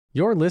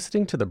You're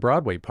listening to the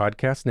Broadway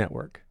Podcast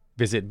Network.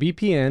 Visit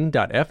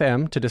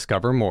bpn.fm to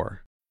discover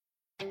more.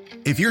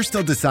 If you're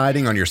still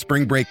deciding on your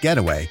spring break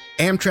getaway,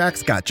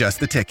 Amtrak's got just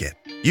the ticket.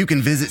 You can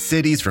visit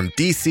cities from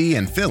D.C.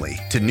 and Philly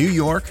to New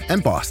York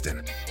and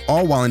Boston,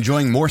 all while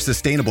enjoying more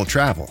sustainable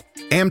travel.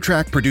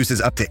 Amtrak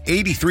produces up to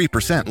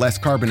 83% less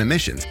carbon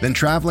emissions than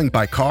traveling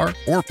by car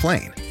or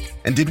plane.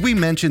 And did we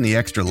mention the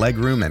extra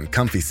legroom and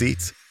comfy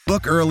seats?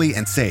 Book early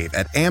and save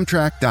at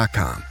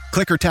Amtrak.com.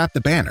 Click or tap the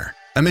banner.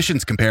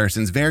 Emissions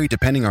comparisons vary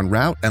depending on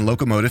route and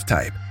locomotive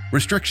type.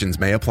 Restrictions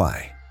may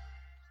apply.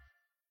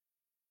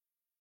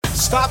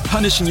 Stop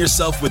punishing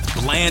yourself with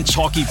bland,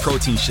 chalky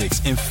protein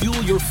shakes and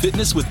fuel your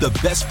fitness with the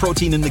best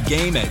protein in the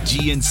game at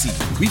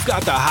GNC. We've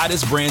got the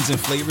hottest brands and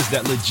flavors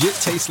that legit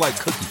taste like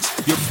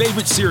cookies, your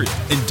favorite cereal,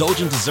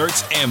 indulgent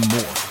desserts, and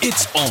more.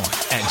 It's on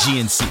at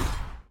GNC.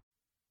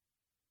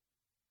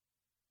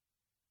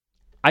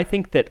 I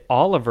think that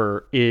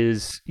Oliver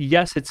is,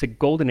 yes, it's a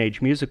golden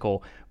age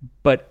musical,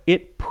 but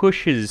it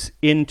pushes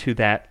into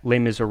that Les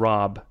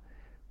Miserables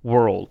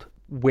world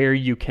where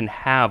you can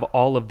have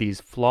all of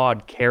these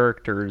flawed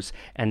characters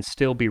and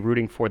still be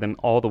rooting for them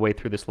all the way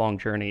through this long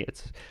journey.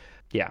 It's,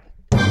 yeah.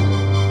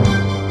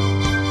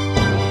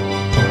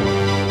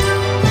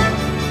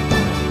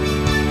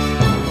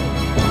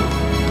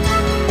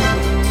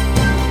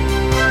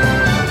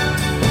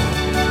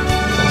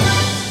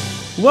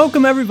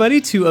 Welcome, everybody,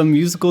 to a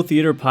musical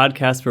theater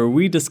podcast where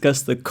we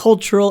discuss the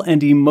cultural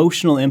and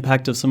emotional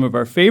impact of some of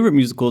our favorite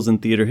musicals in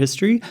theater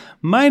history.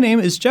 My name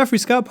is Jeffrey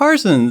Scott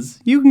Parsons.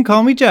 You can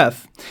call me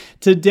Jeff.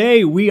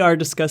 Today, we are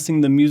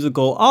discussing the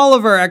musical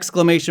Oliver!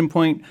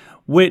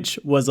 Which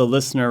was a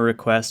listener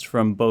request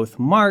from both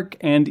Mark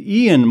and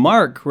Ian.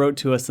 Mark wrote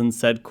to us and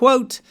said,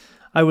 quote,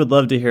 I would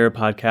love to hear a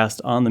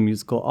podcast on the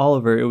musical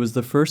Oliver. It was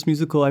the first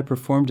musical I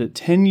performed at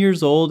 10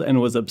 years old and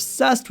was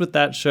obsessed with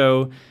that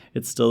show.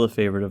 It's still a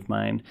favorite of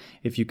mine.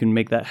 If you can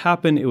make that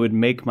happen, it would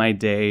make my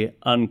day,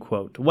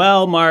 unquote.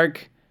 Well,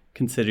 Mark,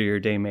 consider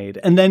your day made.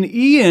 And then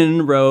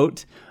Ian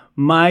wrote,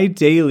 my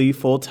daily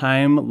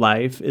full-time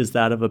life is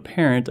that of a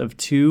parent of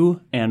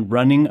two and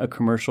running a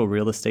commercial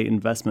real estate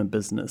investment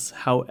business.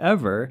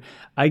 However,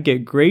 I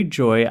get great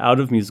joy out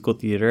of musical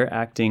theater,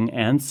 acting,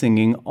 and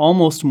singing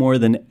almost more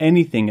than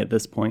anything at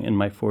this point in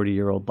my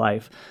 40-year-old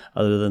life,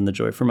 other than the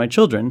joy for my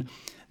children.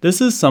 This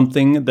is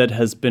something that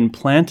has been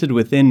planted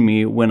within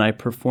me when I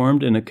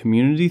performed in a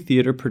community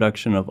theater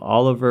production of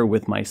Oliver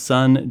with my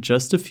son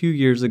just a few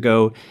years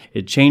ago.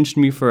 It changed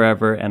me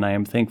forever, and I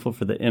am thankful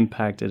for the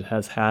impact it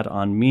has had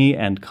on me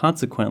and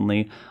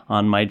consequently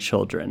on my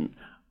children.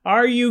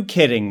 Are you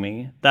kidding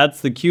me?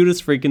 That's the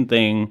cutest freaking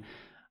thing.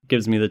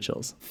 Gives me the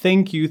chills.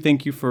 Thank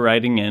you for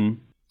writing in.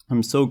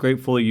 I'm so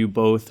grateful you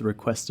both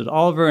requested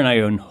Oliver,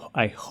 and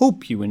I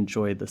hope you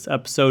enjoyed this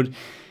episode.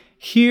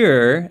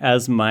 Here,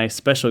 as my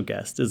special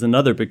guest, is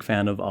another big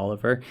fan of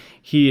Oliver.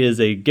 He is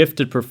a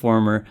gifted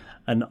performer,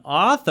 an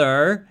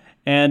author,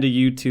 and a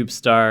YouTube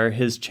star.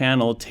 His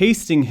channel,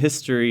 Tasting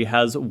History,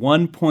 has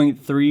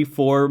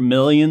 1.34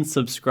 million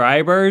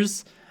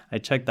subscribers. I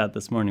checked that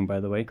this morning, by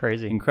the way.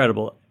 Crazy.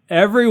 Incredible.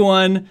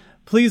 Everyone,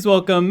 please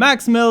welcome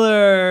Max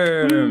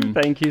Miller.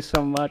 Thank you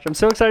so much. I'm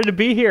so excited to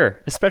be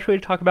here, especially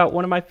to talk about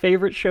one of my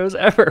favorite shows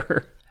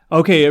ever.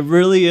 Okay, it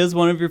really is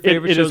one of your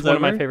favorite shows ever? It is one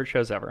of my favorite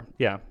shows ever,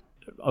 yeah.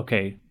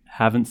 Okay,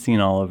 haven't seen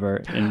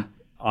Oliver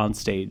on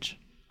stage.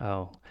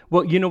 Oh,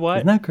 well, you know what?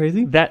 Isn't that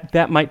crazy?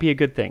 That might be a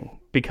good thing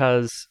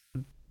because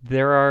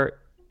it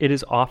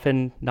is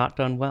often not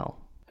done well.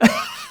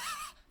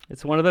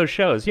 It's one of those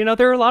shows. You know,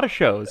 there are a lot of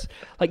shows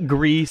like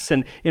Grease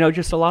and,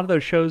 just a lot of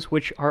those shows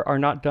which are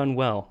not done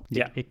well.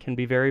 Yeah. It can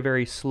be very,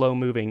 very slow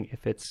moving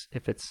if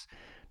it's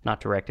not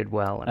directed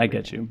well. I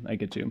get you.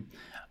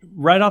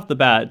 Right off the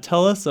bat,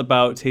 tell us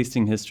about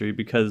Tasting History,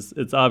 because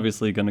it's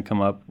obviously going to come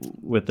up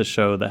with the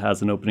show that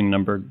has an opening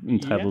number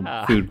entitled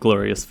Food,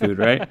 Glorious Food,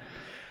 right?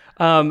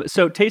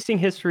 So Tasting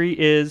History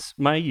is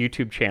my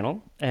YouTube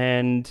channel,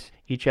 and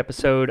each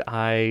episode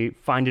I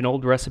find an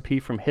old recipe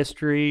from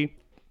history.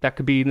 That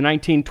could be the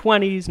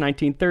 1920s,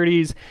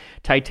 1930s,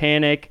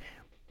 Titanic,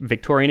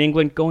 Victorian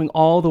England, going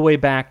all the way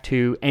back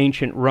to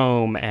ancient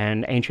Rome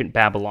and ancient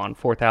Babylon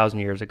 4,000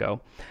 years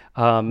ago.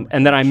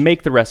 And then I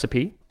make the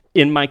recipe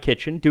in my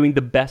kitchen, doing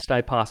the best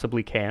I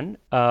possibly can.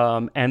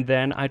 And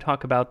then I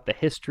talk about the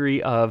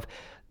history of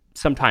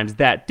sometimes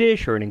that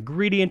dish or an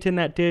ingredient in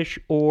that dish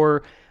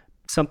or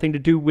something to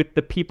do with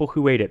the people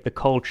who ate it, the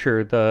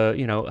culture,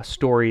 a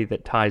story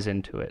that ties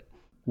into it.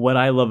 What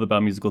I love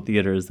about musical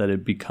theater is that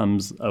it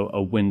becomes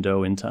a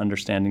window into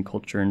understanding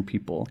culture and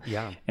people.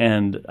 Yeah.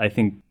 And I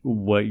think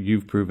what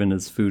you've proven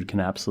is food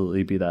can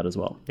absolutely be that as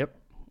well. Yep,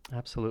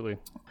 absolutely.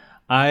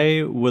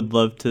 I would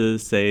love to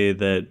say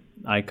that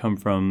I come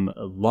from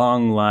a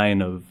long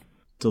line of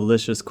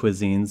delicious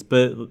cuisines,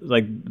 but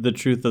like the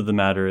truth of the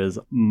matter is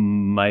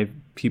my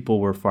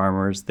people were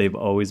farmers. They've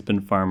always been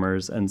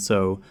farmers. And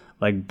so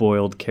like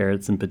boiled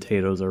carrots and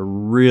potatoes are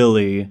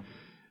really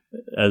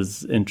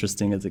as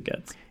interesting as it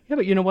gets. Yeah,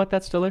 but you know what?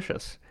 That's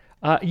delicious.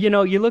 You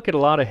look at a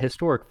lot of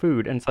historic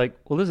food and it's like,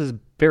 well, this is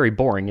very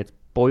boring. It's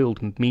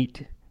boiled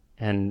meat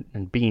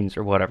and beans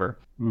or whatever.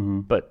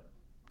 But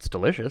it's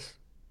delicious.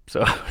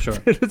 So Sure.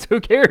 who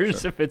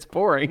cares if it's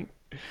boring?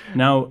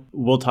 Now,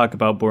 we'll talk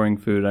about boring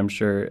food, I'm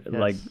sure,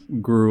 like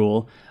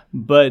gruel.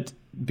 But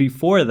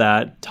before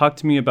that, talk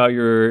to me about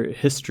your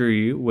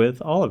history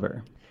with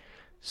Oliver.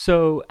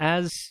 So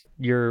as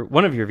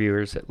one of your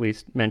viewers at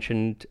least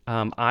mentioned,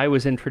 I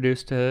was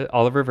introduced to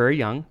Oliver very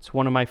young. It's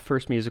one of my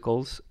first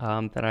musicals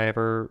that I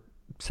ever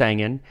sang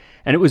in.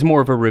 And it was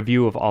more of a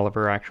review of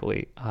Oliver,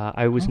 actually.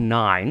 I was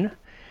 9,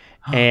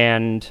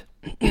 and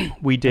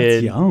we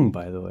did... That's young,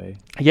 by the way.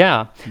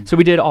 Yeah. So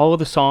we did all of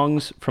the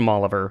songs from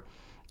Oliver,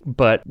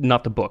 but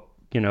not the book.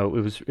 You know,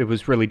 it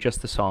was really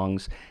just the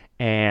songs.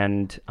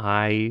 And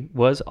I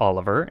was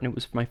Oliver, and it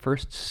was my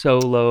first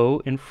solo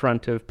in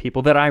front of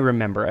people that I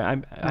remember.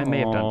 I may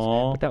have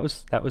done, but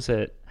that was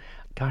it.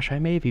 Gosh, I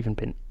may have even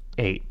been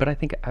 8, but I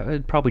think I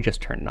would probably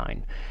just turned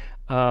 9.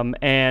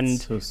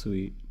 And so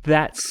sweet.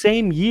 That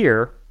same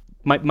year,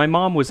 my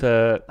mom was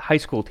a high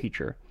school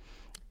teacher,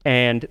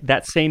 and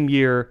that same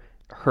year,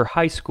 her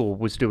high school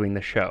was doing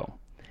the show.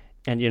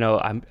 And, you know,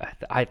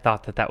 I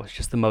thought that was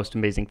just the most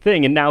amazing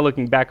thing. And now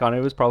looking back on it,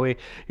 it was probably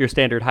your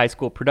standard high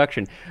school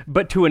production.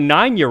 But to a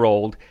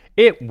 9-year-old,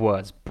 it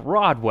was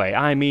Broadway.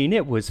 I mean,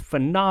 it was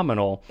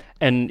phenomenal.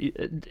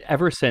 And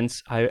ever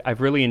since,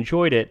 I've really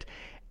enjoyed it.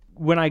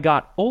 When I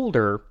got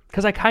older,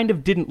 because I kind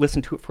of didn't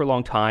listen to it for a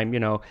long time, you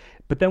know,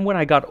 but then when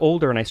I got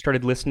older and I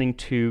started listening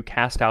to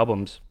cast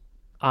albums,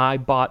 I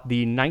bought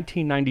the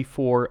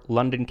 1994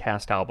 London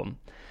cast album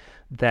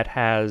that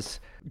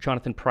has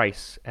Jonathan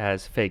Pryce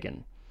as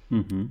Fagin.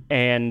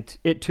 And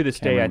it, to this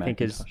day, I think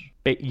is...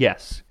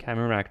 Yes,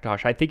 Cameron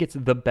Mackintosh. I think it's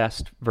the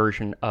best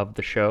version of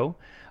the show,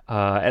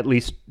 at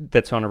least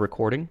that's on a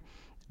recording.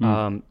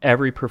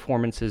 Every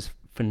performance is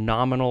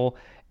phenomenal.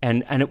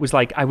 And it was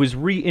like I was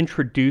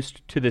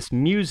reintroduced to this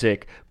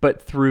music,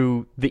 but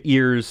through the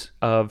ears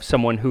of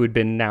someone who had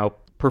been now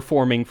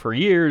performing for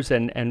years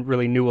and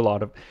really knew a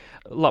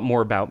lot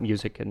more about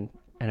music and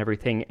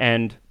everything.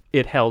 And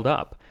it held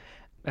up.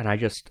 And I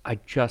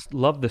just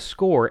love the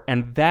score,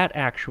 and that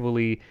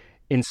actually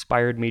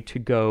inspired me to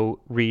go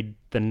read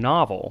the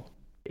novel.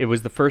 It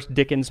was the first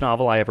Dickens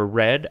novel I ever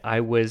read. I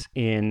was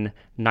in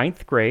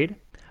 9th grade.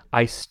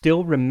 I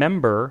still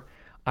remember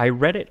I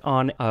read it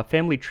on a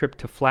family trip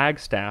to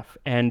Flagstaff,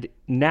 and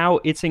now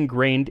it's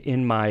ingrained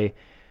in my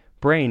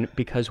brain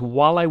because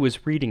while I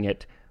was reading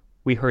it,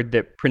 we heard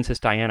that Princess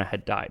Diana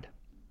had died.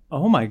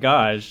 Oh my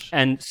gosh.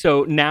 And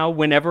so now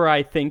whenever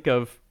I think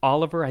of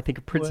Oliver, I think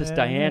of Princess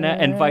Diana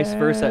and vice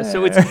versa.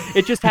 So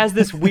it just has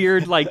this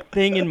weird like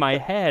thing in my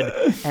head.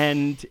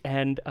 And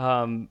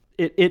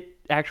it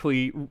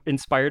actually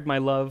inspired my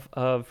love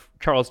of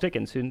Charles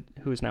Dickens,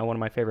 who is now one of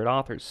my favorite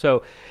authors.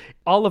 So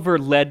Oliver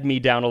led me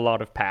down a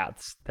lot of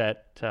paths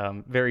that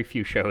very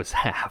few shows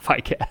have, I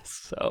guess.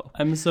 So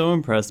I'm so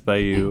impressed by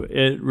you.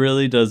 It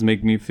really does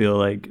make me feel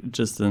like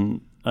just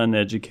an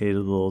uneducated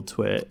little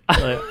twit,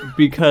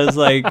 because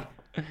like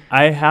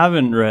I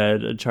haven't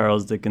read a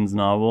Charles Dickens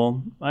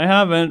novel. I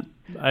haven't.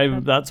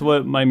 That's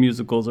what my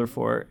musicals are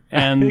for.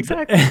 And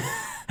exactly.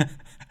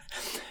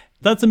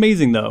 That's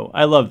amazing though.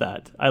 I love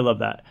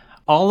that.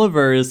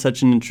 Oliver is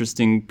such an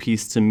interesting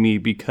piece to me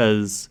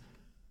because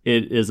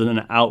it is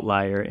an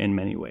outlier in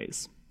many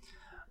ways.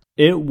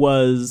 It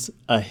was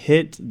a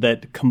hit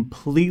that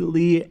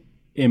completely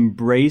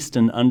embraced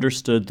and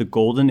understood the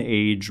golden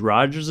age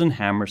Rodgers and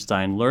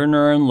Hammerstein,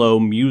 Lerner and Loewe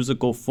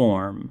musical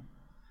form,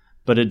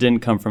 but it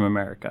didn't come from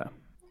America.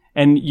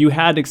 And you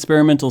had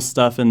experimental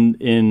stuff in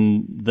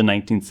the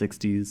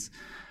 1960s,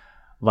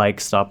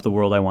 like Stop the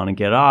World, I Want to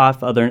Get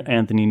Off, other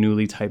Anthony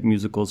Newley type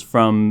musicals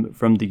from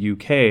the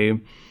UK.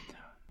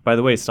 By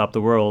the way, Stop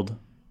the World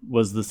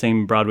was the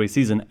same Broadway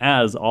season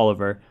as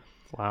Oliver.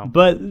 Wow.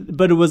 But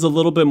it was a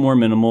little bit more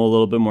minimal, a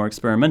little bit more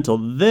experimental.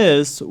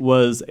 This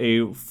was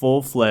a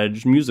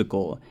full-fledged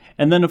musical.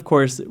 And then, of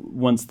course,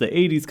 once the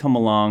 80s come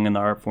along and the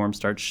art form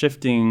starts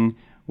shifting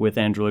with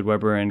Andrew Lloyd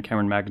Webber and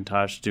Cameron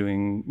Mackintosh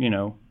doing, you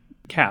know,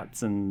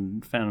 Cats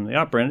and Phantom of the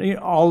Opera and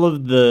all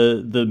of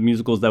the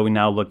musicals that we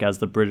now look as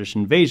the British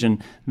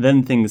invasion,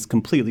 then things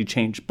completely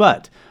change.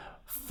 But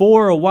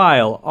for a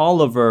while,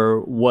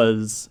 Oliver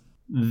was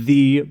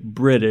the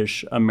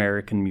British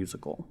American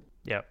musical.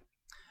 Yep.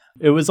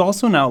 It was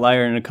also an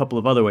outlier in a couple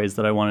of other ways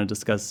that I want to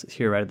discuss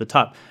here right at the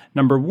top.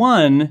 Number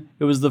one,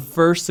 it was the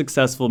first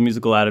successful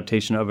musical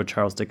adaptation of a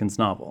Charles Dickens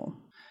novel.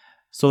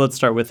 So let's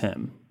start with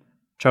him.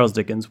 Charles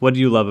Dickens, what do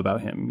you love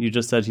about him? You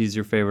just said he's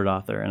your favorite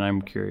author, and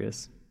I'm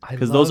curious.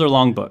 Because those are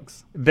long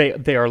books.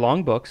 They are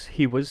long books.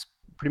 He was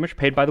pretty much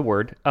paid by the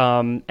word.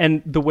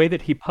 And the way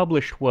that he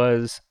published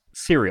was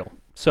serial.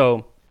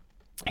 So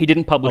he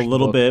didn't publish a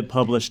little bit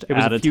published at a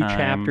time. It was a few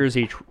chapters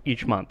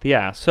each month.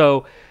 Yeah.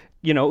 So,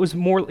 you know, it was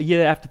more, you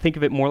have to think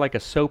of it more like a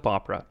soap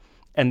opera.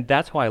 And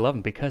that's why I love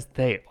them, because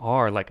they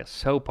are like a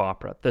soap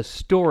opera. The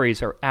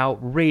stories are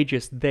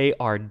outrageous. They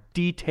are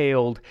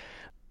detailed.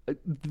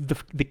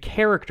 The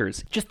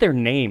characters, just their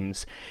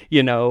names,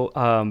 you know,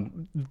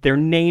 their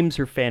names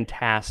are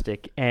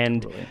fantastic.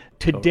 And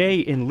today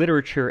in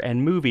literature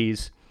and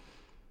movies,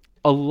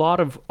 a lot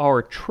of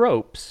our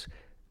tropes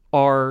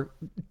are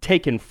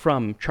taken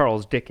from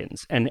Charles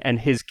Dickens and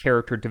his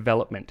character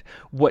development.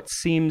 What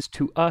seems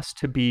to us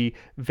to be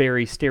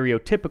very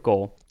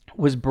stereotypical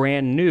was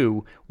brand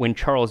new when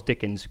Charles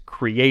Dickens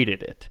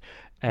created it.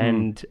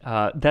 And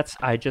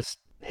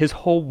his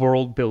whole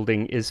world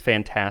building is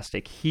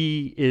fantastic.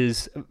 He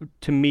is,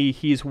 to me,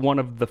 he's one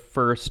of the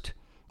first,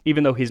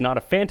 even though he's not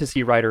a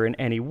fantasy writer in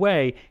any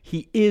way,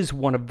 he is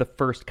one of the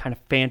first kind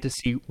of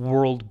fantasy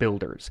world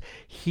builders.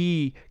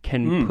 He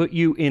can put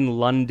you in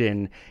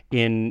London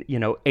in,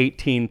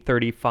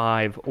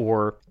 1835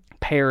 or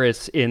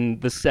Paris in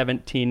the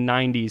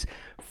 1790s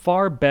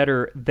far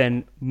better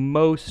than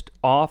most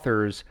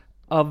authors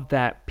of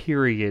that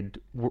period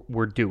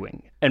were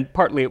doing. And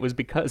partly it was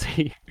because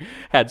he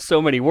had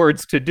so many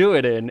words to do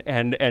it in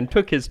and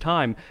took his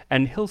time.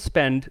 And he'll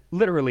spend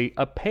literally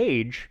a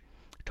page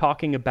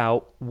talking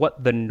about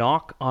what the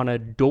knock on a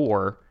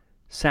door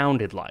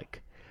sounded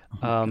like.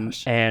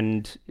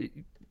 And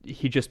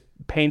he just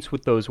paints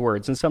with those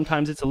words. And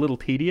sometimes it's a little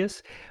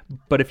tedious,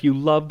 but if you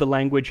love the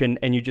language and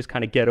you just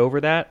kind of get over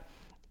that,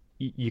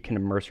 you can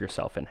immerse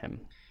yourself in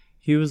him.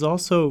 He was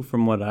also,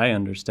 from what I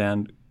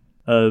understand,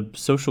 a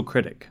social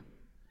critic.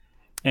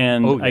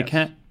 And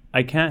yes.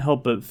 I can't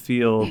help but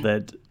feel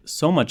that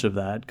so much of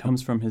that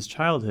comes from his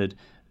childhood.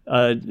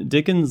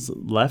 Dickens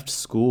left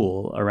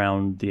school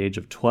around the age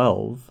of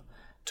 12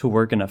 to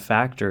work in a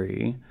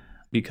factory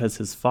because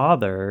his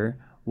father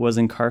was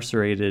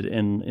incarcerated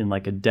in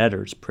like a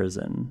debtor's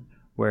prison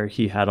where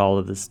he had all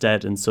of this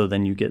debt, and so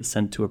then you get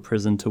sent to a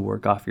prison to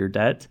work off your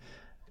debt.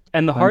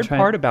 And the hard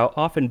part about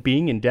often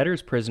being in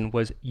debtor's prison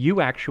was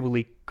you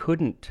actually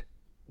couldn't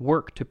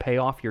work to pay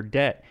off your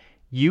debt.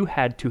 You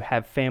had to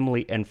have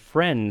family and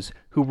friends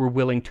who were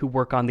willing to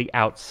work on the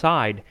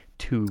outside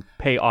to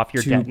pay off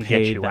your debt and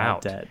get you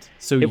out. Debt.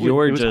 So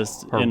you're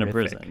just horrific. In a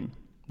prison.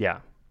 Yeah.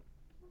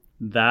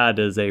 That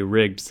is a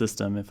rigged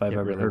system if I've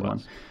ever really heard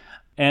one.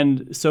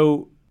 And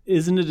so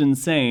isn't it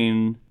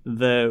insane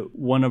that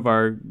one of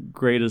our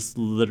greatest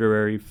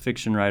literary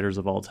fiction writers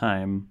of all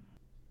time,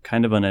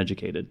 kind of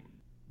uneducated?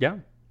 Yeah.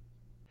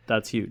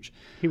 That's huge.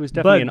 He was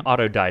definitely an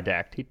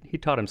autodidact. He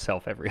taught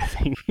himself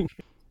everything.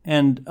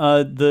 And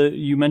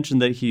you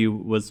mentioned that he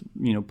was,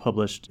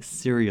 published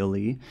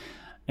serially.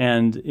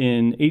 And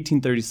in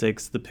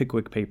 1836, the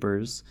Pickwick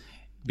Papers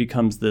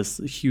becomes this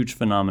huge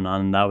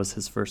phenomenon, and that was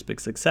his first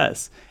big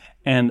success.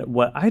 And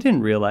what I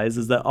didn't realize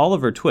is that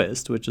Oliver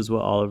Twist, which is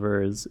what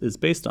Oliver is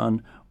based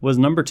on, was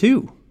number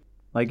 2.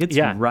 Like, it's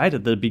right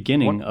at the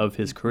beginning of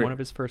his career. One of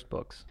his first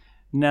books.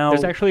 Now,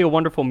 there's actually a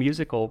wonderful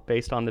musical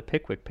based on the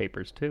Pickwick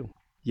Papers, too.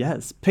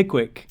 Yes,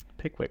 Pickwick.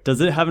 Does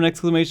it have an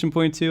exclamation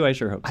point too? I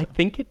sure hope so. I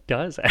think it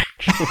does,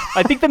 actually.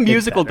 I think the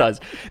musical does.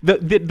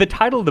 The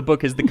title of the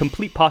book is The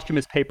Complete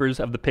Posthumous Papers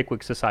of the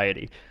Pickwick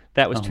Society.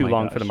 That was too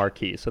long for the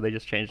marquee, so they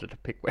just changed it to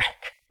Pickwick.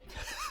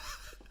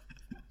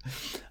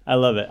 I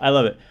love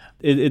it.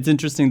 It's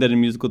interesting that in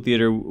musical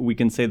theater, we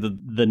can say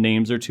that the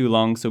names are too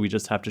long, so we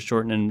just have to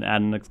shorten and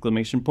add an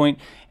exclamation point.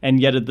 And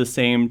yet at the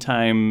same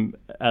time,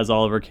 as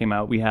Oliver came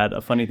out, we had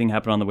A Funny Thing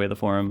Happen on the Way to the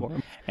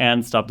Forum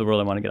and Stop the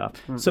World, I Want to Get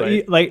Off.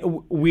 So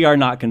we are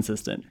not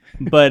consistent,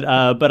 but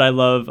I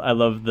love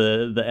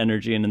the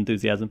energy and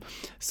enthusiasm.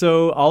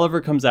 So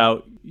Oliver comes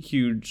out,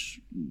 huge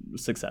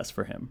success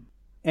for him.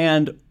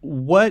 And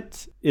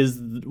what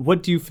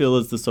do you feel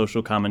is the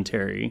social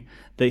commentary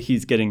that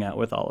he's getting at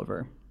with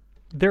Oliver?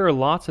 There are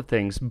lots of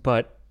things,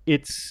 but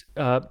it's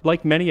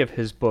like many of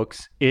his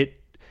books,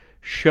 it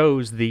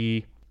shows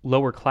the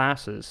lower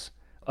classes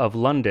of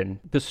London,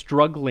 the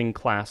struggling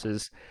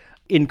classes,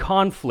 in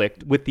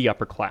conflict with the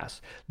upper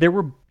class. There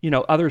were,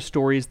 other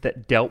stories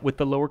that dealt with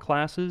the lower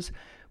classes,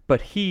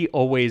 but he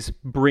always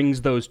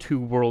brings those two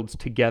worlds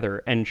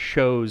together and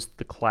shows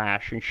the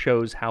clash and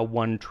shows how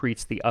one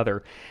treats the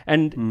other.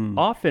 And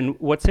often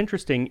what's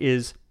interesting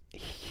is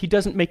he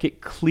doesn't make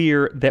it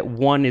clear that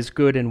one is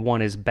good and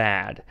one is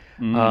bad.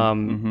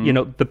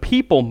 The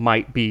people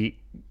might be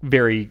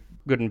very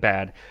good and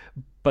bad,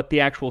 but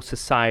the actual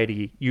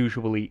society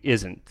usually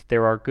isn't.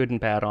 There are good and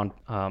bad on,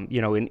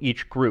 in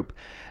each group.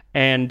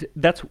 And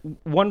that's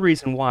one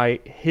reason why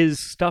his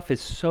stuff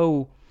is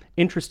so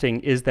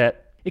interesting, is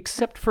that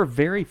except for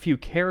very few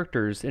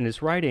characters in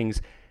his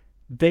writings,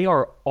 they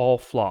are all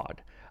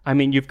flawed. I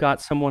mean, you've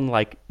got someone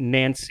like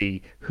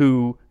Nancy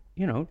who,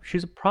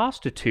 she's a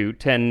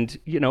prostitute and,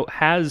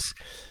 has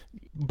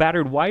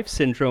battered wife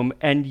syndrome,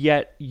 and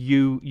yet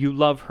you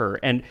love her.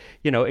 And,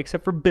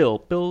 except for Bill.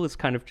 Bill is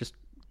kind of just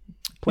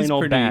plain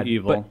old bad.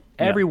 Evil.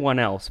 But everyone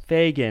else,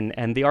 Fagin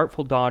and the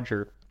Artful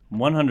Dodger.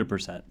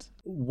 100%.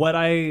 What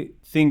I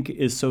think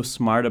is so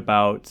smart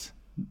about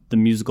the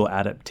musical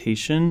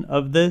adaptation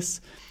of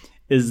this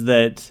is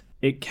that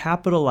it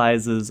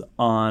capitalizes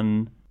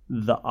on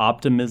the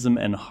optimism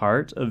and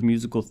heart of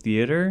musical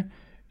theater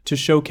to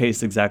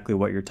showcase exactly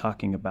what you're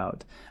talking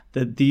about.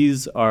 That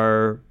these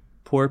are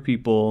poor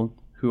people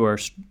who are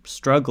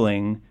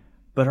struggling,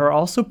 but are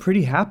also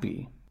pretty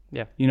happy.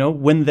 Yeah.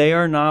 When they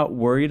are not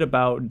worried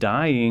about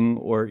dying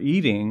or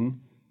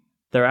eating,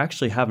 they're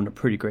actually having a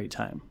pretty great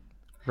time.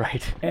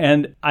 Right.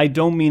 And I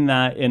don't mean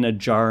that in a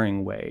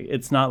jarring way.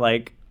 It's not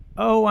like,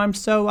 oh, I'm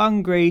so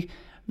hungry,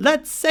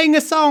 let's sing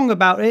a song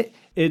about it.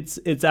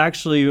 It's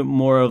actually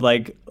more of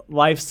like,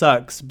 life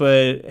sucks,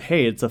 but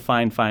hey, it's a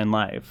fine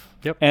life.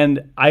 Yep.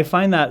 And I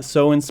find that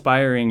so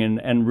inspiring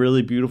and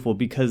really beautiful,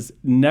 because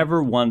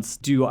never once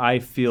do I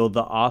feel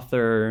the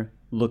author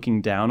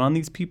looking down on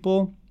these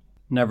people.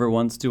 Never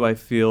once do I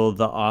feel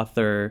the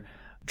author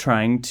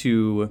trying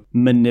to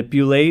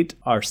manipulate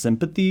our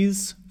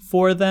sympathies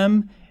for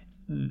them.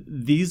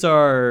 These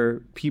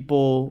are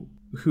people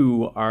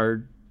who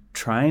are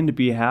trying to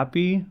be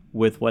happy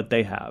with what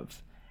they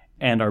have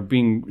and are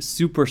being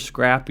super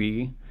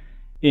scrappy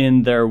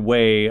in their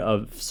way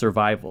of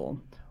survival,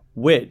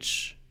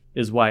 which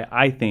is why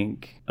I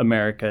think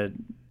America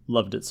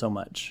loved it so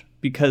much,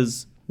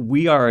 because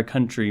we are a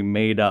country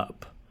made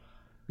up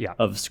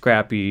of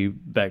scrappy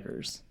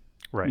beggars.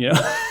 Right. You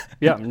know?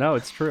 Yeah, no,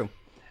 it's true.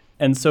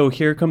 And so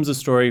here comes a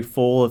story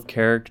full of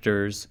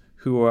characters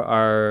who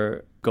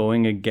are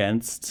going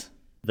against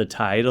the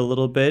tide a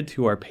little bit,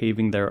 who are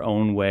paving their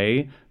own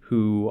way,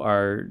 who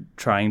are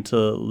trying to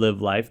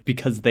live life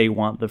because they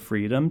want the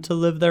freedom to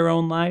live their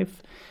own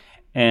life,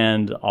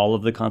 and all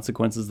of the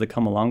consequences that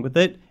come along with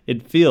it.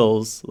 It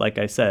feels, like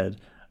I said,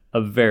 a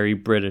very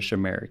British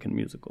American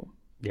musical.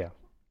 Yeah.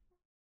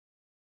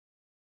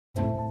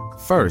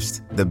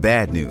 First, the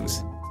bad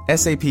news.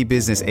 SAP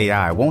Business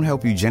AI won't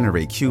help you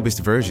generate cubist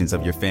versions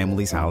of your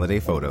family's holiday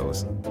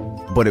photos.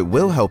 But it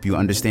will help you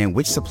understand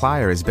which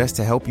supplier is best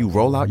to help you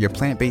roll out your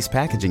plant-based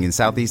packaging in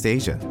Southeast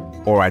Asia,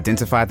 or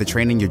identify the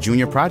training your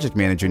junior project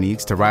manager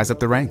needs to rise up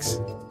the ranks,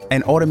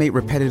 and automate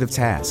repetitive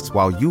tasks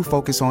while you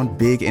focus on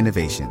big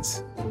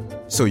innovations,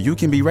 so you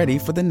can be ready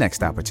for the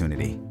next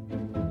opportunity.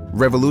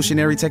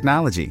 Revolutionary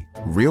technology,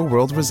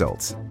 real-world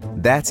results.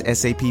 That's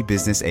SAP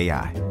Business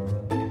AI.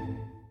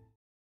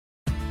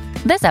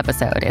 This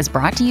episode is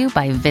brought to you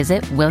by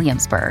Visit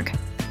Williamsburg.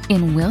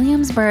 In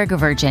Williamsburg,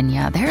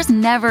 Virginia, there's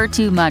never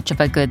too much of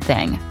a good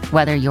thing.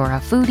 Whether you're a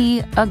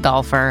foodie, a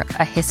golfer,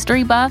 a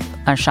history buff,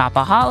 a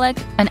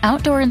shopaholic, an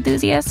outdoor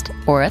enthusiast,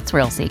 or a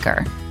thrill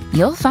seeker,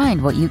 you'll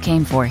find what you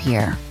came for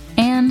here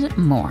and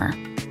more.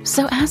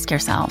 So ask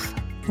yourself,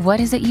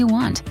 what is it you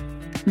want?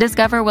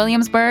 Discover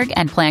Williamsburg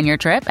and plan your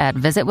trip at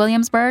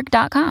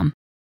visitwilliamsburg.com.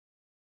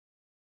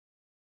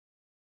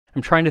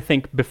 I'm trying to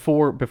think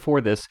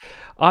before this.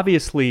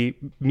 Obviously,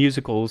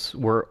 musicals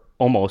were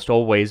almost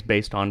always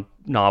based on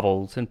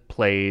novels and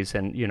plays,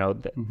 and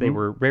they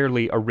were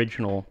rarely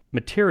original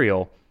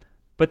material.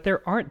 But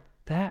there aren't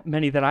that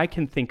many that I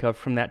can think of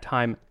from that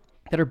time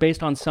that are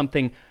based on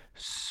something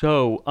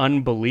so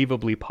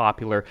unbelievably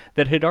popular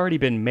that had already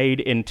been made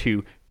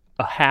into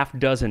a half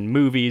dozen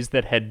movies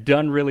that had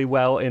done really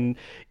well in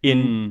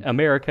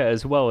America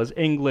as well as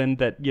England,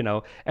 that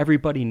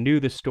everybody knew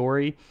the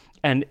story.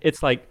 And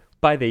it's like,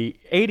 by the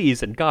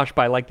 80s, and gosh,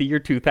 by like the year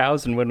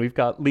 2000, when we've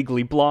got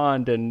Legally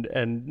Blonde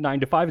and 9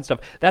 to 5 and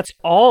stuff, that's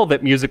all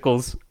that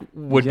musicals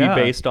would be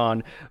based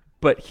on.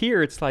 But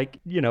here it's like,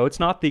 it's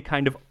not the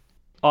kind of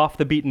off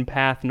the beaten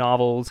path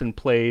novels and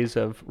plays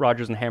of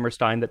Rodgers and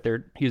Hammerstein that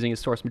they're using as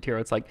source material.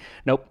 It's like,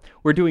 nope,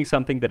 we're doing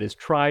something that is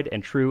tried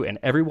and true and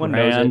everyone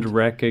knows it. And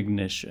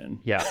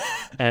recognition. Yeah.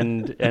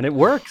 And it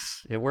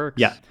works. It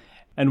works. Yeah.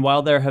 And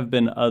while there have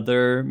been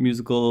other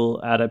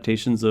musical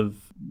adaptations of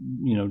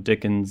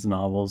Dickens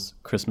novels,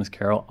 Christmas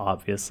Carol,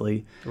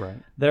 obviously. Right.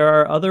 There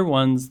are other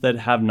ones that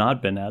have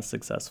not been as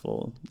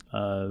successful.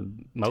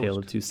 Tale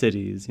of Two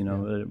Cities,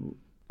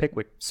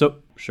 Pickwick.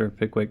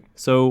 Pickwick.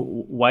 So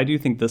why do you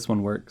think this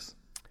one works?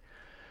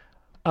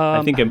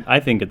 I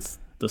think it's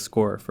the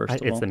score, first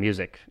of all. It's the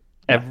music.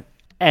 Yeah.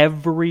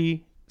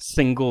 Every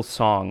single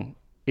song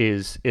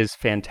is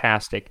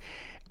fantastic.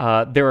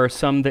 There are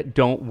some that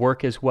don't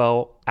work as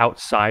well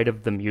outside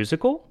of the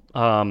musical.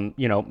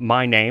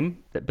 My Name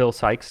that Bill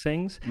Sikes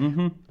sings.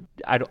 Mm-hmm.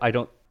 I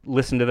don't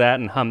listen to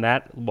that and hum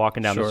that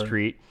walking down the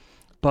street,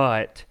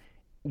 but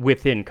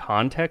within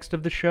context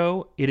of the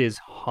show, it is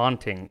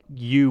haunting.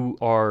 You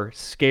are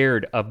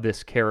scared of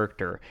this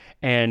character,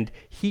 and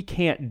he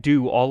can't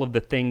do all of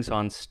the things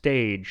on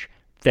stage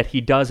that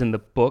he does in the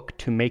book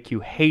to make you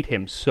hate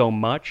him so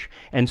much,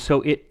 and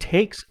so it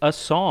takes a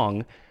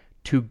song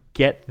to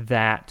get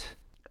that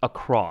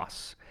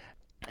across.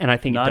 And I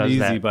think not it does easy,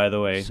 that by the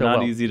way. so not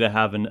well. Easy to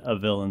have a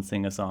villain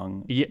sing a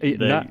song.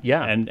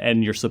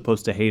 And you're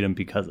supposed to hate him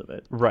because of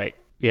it. Right.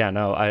 Yeah.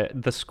 No.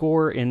 The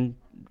score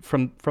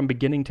from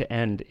beginning to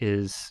end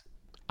is,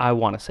 I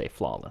want to say,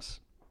 flawless.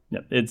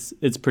 Yeah,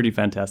 it's pretty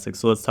fantastic.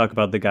 So let's talk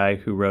about the guy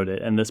who wrote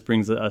it, and this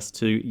brings us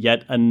to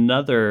yet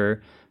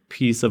another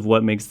piece of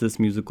what makes this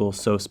musical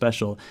so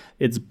special.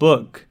 Its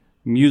book,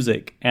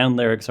 music, and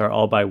lyrics are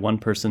all by one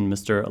person,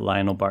 Mr.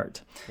 Lionel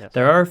Bart. Yes.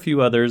 There are a few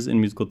others in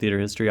musical theater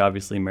history,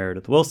 obviously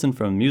Meredith Willson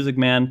from Music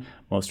Man,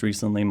 most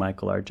recently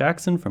Michael R.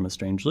 Jackson from A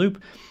Strange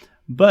Loop,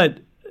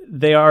 but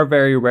they are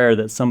very rare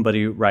that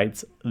somebody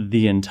writes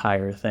the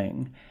entire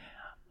thing.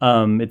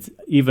 It's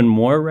even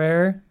more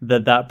rare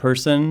that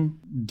person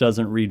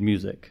doesn't read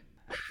music.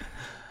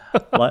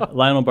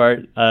 Lionel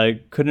Bart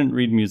couldn't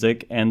read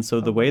music, and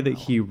so the way that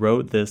he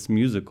wrote this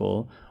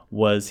musical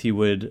was he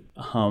would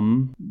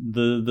hum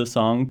the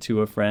song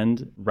to a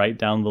friend, write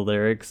down the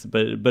lyrics,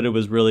 but it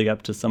was really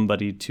up to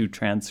somebody to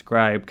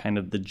transcribe kind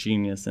of the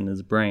genius in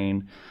his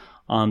brain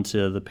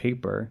onto the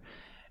paper.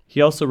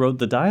 He also wrote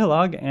the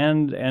dialogue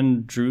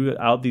and drew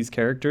out these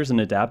characters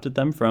and adapted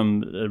them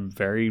from a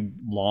very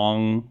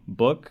long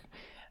book,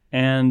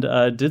 and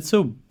did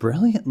so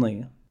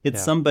brilliantly.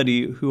 It's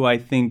somebody who I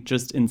think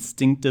just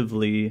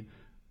instinctively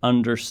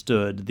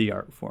understood the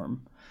art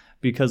form,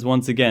 because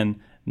once again,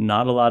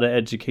 not a lot of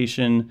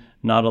education,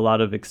 not a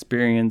lot of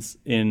experience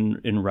in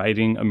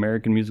writing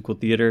American musical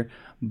theater,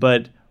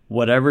 but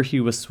whatever he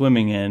was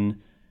swimming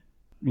in,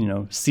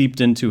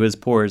 seeped into his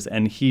pores,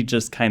 and he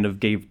just kind of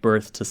gave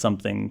birth to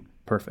something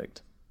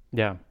perfect.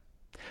 Yeah.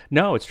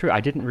 No, it's true.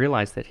 I didn't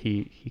realize that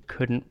he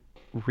couldn't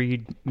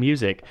read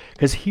music,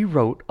 because he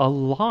wrote a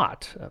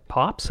lot of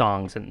pop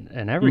songs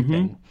and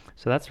everything. Mm-hmm.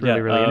 So that's really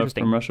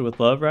interesting. From Russia with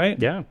Love,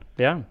 right? Yeah.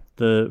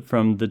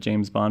 From the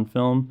James Bond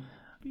film.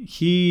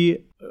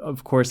 He,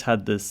 of course,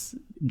 had this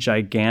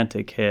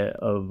gigantic hit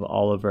of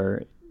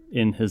Oliver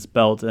in his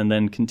belt, and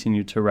then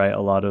continued to write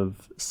a lot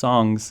of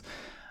songs.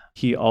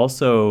 He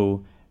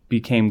also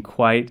became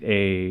quite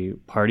a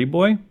party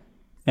boy,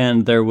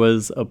 and there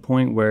was a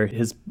point where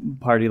his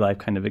party life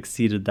kind of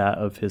exceeded that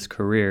of his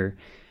career.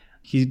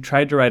 He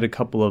tried to write a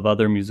couple of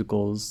other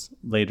musicals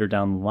later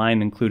down the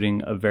line,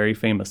 including a very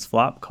famous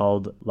flop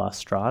called La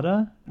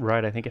Strada.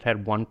 Right, I think it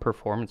had one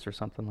performance or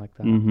something like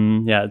that.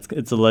 Mm-hmm. Yeah,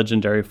 it's a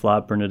legendary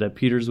flop. Bernadette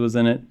Peters was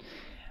in it.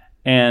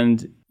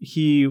 And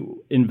he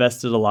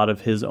invested a lot of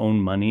his own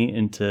money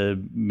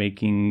into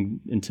making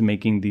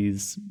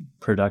these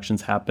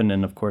productions happen,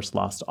 and of course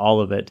lost all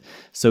of it.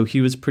 So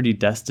he was pretty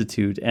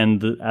destitute,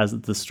 and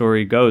as the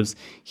story goes,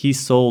 he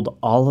sold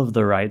all of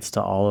the rights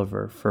to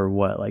Oliver for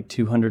what, like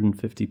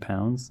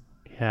 £250?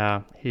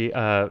 Yeah, he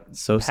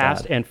so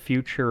past sad. And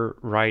future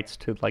rights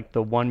to like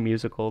the one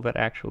musical that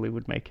actually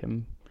would make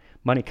him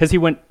money, because he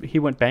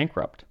went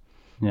bankrupt.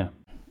 Yeah.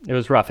 It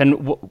was rough. And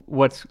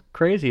what's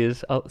crazy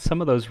is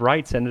some of those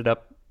rights ended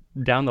up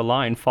down the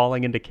line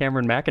falling into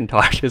Cameron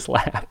McIntosh's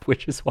lap,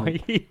 which is why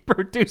he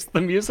produced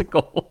the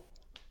musical.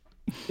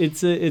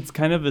 It's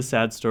kind of a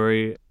sad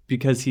story,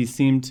 because he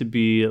seemed to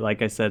be,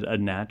 like I said, a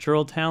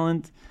natural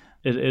talent.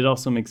 It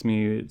also makes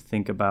me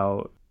think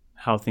about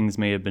how things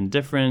may have been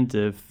different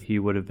if he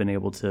would have been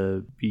able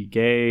to be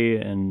gay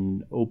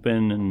and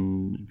open,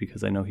 and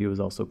because I know he was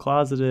also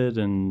closeted,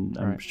 and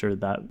I'm sure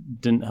that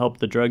didn't help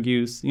the drug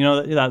use,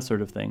 that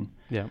sort of thing.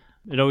 Yeah.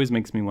 It always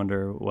makes me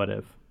wonder, what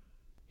if?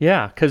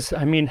 Yeah, because,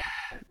 I mean,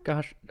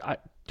 gosh,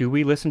 do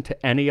we listen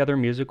to any other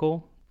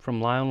musical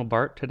from Lionel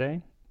Bart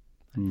today?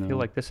 No. I feel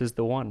like this is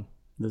the one.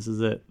 This is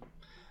it.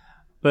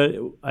 But,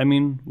 I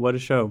mean, what a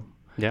show.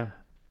 Yeah.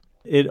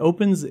 It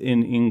opens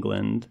in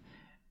England,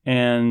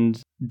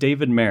 and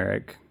David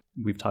Merrick,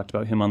 we've talked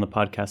about him on the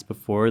podcast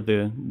before,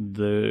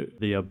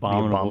 the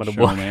abominable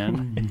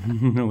showman,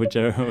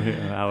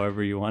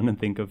 however you want to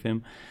think of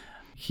him.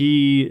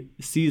 He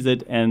sees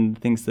it and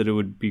thinks that it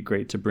would be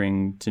great to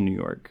bring to New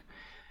York.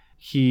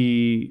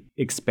 He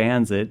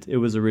expands it. It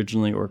was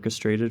originally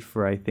orchestrated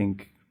for, I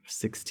think,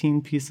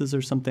 16 pieces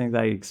or something like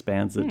that. He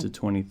expands it to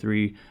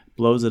 23,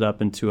 blows it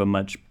up into a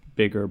much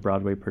bigger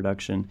Broadway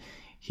production.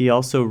 He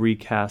also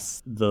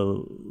recasts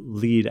the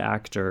lead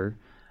actor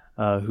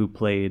who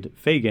played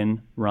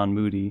Fagin, Ron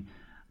Moody.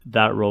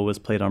 That role was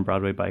played on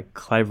Broadway by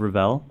Clive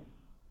Revell.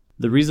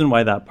 The reason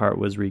why that part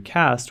was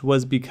recast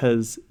was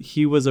because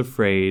he was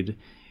afraid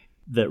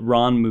that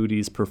Ron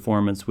Moody's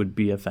performance would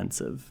be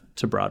offensive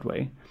to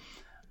Broadway,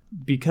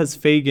 because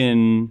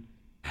Fagin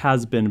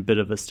has been a bit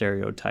of a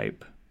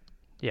stereotype,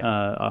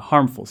 a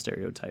harmful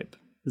stereotype.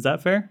 Is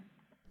that fair?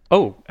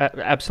 Oh,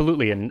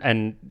 absolutely.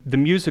 And the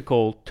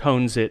musical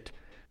tones it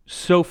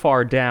so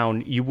far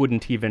down you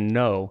wouldn't even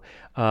know.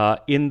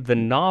 In the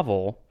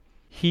novel,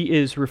 he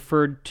is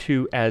referred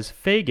to as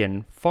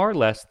Fagin far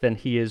less than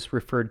he is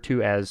referred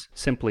to as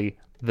simply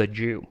the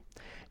Jew.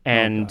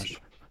 And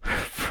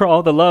for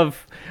all the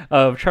love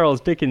of Charles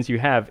Dickens you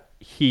have,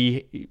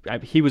 he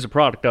was a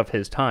product of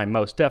his time,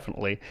 most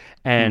definitely,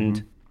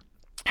 and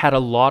had a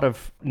lot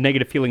of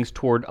negative feelings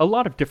toward a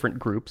lot of different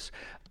groups.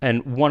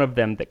 And one of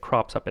them that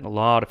crops up in a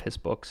lot of his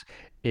books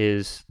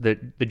is the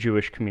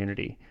Jewish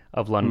community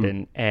of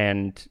London.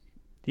 And,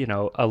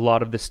 a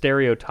lot of the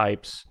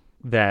stereotypes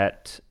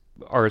that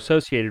are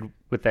associated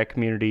with that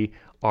community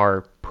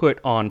are put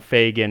on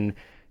Fagin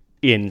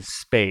in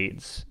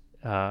spades,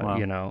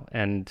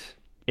 and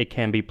it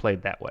can be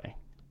played that way.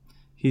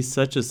 He's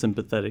such a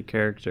sympathetic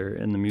character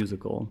in the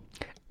musical.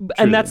 And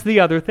Truly. that's the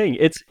other thing.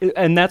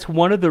 And that's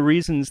one of the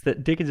reasons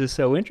that Dickens is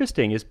so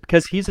interesting, is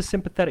because he's a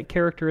sympathetic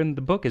character in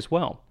the book as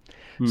well.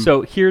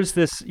 So here's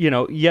this,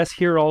 yes,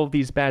 here are all of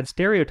these bad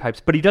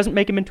stereotypes, but he doesn't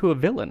make him into a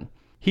villain.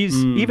 He's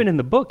even in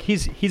the book,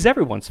 he's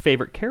everyone's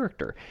favorite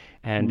character.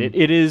 And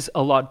it is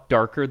a lot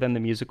darker than the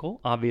musical,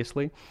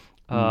 obviously.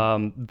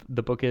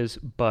 The book is,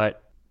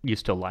 but you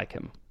still like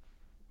him.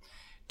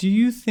 Do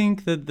you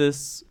think that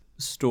this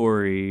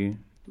story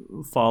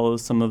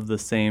follows some of the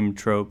same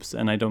tropes,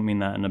 and I don't mean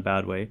that in a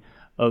bad way,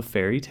 of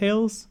fairy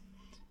tales.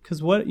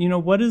 Because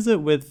what is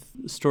it with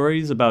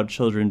stories about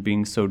children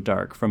being so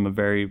dark from a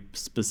very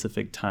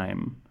specific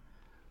time?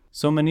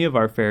 So many of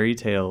our fairy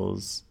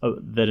tales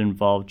that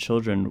involved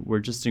children were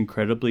just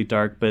incredibly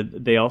dark,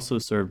 but they also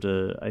served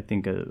I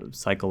think a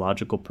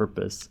psychological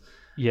purpose.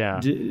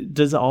 Yeah.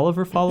 Does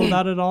Oliver follow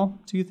that at all,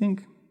 do you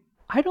think?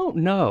 I don't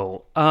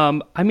know.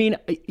 I mean,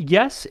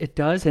 yes, it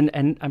does.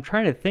 And I'm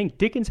trying to think.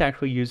 Dickens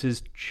actually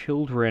uses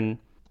children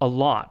a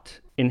lot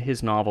in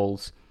his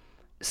novels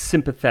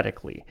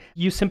sympathetically.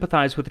 You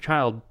sympathize with a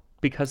child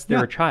because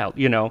they're a child,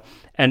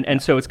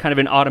 and so it's kind of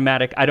an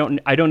automatic. I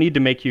don't need to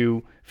make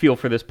you feel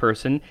for this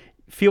person.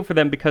 Feel for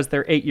them because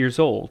they're 8 years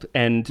old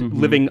and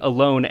living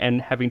alone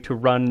and having to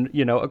run,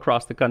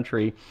 across the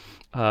country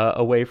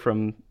away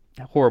from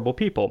horrible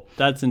people.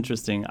 That's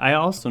interesting. I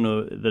also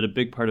know that a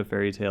big part of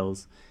fairy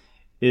tales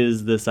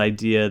is this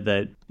idea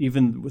that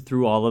even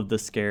through all of the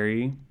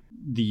scary,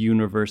 the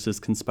universe is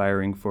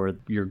conspiring for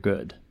your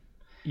good.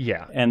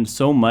 Yeah. And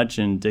so much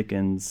in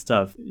Dickens'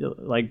 stuff,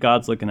 like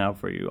God's looking out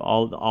for you.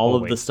 All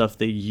of the stuff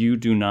that you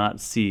do not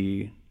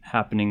see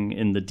happening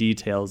in the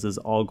details is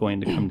all going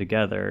to come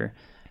together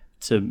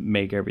to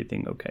make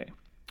everything okay.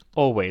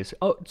 Always.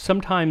 Oh,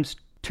 sometimes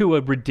to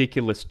a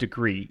ridiculous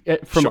degree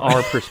from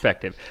our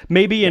perspective.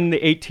 Maybe in the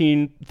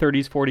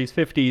 1830s, 40s,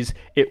 50s,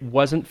 it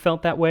wasn't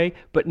felt that way.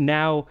 But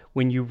now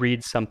when you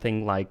read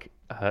something like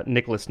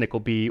Nicholas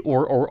Nickleby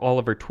or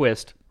Oliver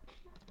Twist,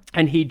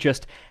 and he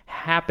just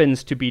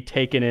happens to be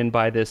taken in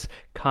by this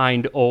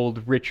kind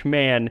old rich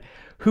man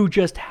who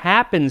just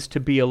happens to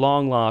be a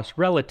long-lost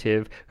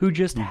relative, who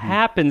just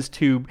happens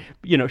to,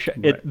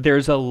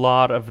 there's a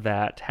lot of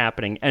that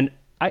happening. And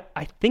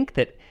I think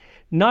that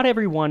not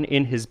everyone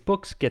in his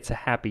books gets a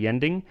happy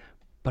ending,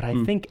 but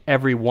I think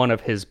every one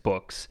of his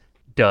books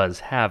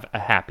does have a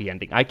happy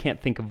ending. I can't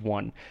think of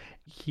one.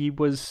 He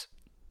was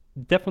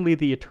definitely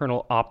the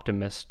eternal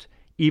optimist,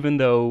 even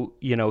though,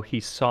 he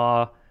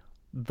saw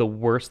the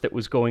worst that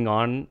was going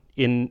on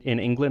in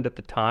England at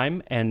the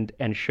time and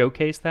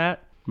showcased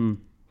that.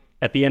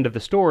 At the end of the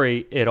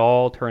story, it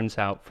all turns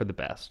out for the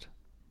best.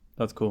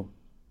 That's cool.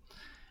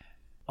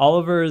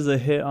 Oliver is a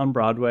hit on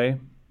Broadway.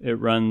 It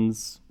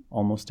runs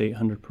almost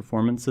 800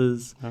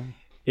 performances. Oh.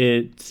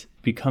 It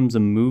becomes a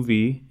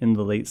movie in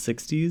the late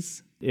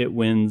 60s. It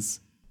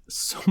wins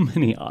so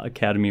many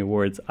Academy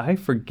Awards. I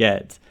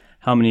forget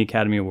how many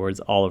Academy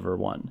Awards Oliver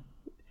won.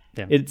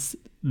 Yeah. It's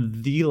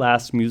the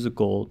last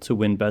musical to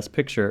win Best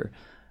Picture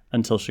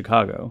until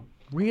Chicago.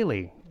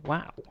 Really?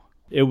 Wow.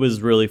 It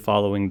was really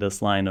following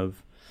this line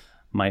of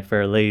My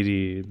Fair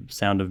Lady,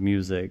 Sound of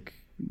Music,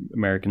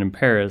 American in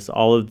Paris,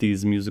 all of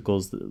these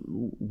musicals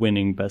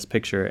winning Best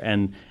Picture,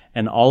 and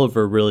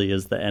Oliver really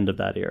is the end of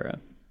that era.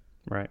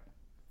 Right.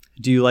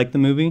 Do you like the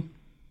movie?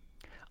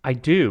 I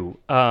do.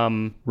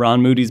 Ron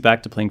Moody's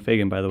back to playing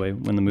Fagin, by the way,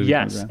 when the movie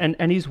comes out. Yes,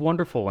 and he's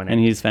wonderful in it.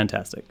 And he's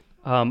fantastic.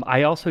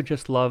 I also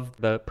just love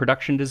the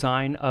production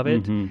design of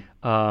it.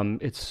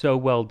 It's so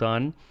well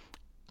done.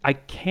 I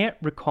can't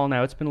recall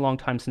now, it's been a long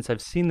time since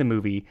I've seen the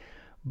movie,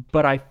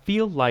 but I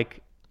feel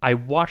like I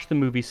watched the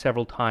movie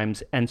several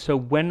times, and so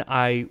when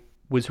I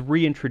was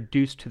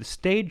reintroduced to the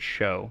stage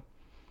show,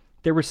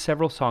 there were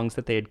several songs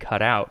that they had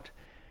cut out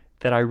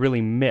that I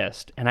really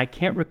missed, and I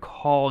can't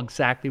recall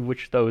exactly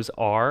which those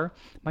are.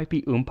 It might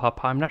be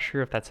Papa. I'm not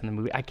sure if that's in the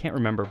movie. I can't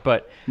remember,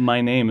 but...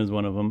 My Name is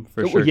one of them,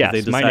 for sure, yes,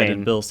 they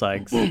decided Bill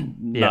Sykes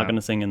not going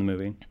to sing in the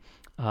movie.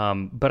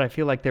 But I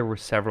feel like there were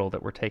several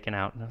that were taken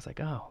out, and I was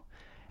like, oh.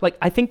 Like,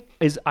 I think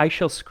I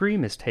Shall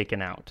Scream is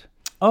taken out.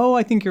 Oh,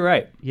 I think you're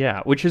right.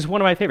 Yeah, which is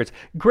one of my favorites.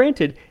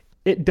 Granted,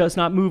 it does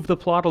not move the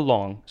plot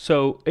along,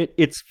 so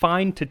it's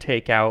fine to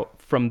take out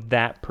from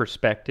that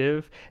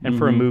perspective. And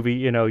for a movie,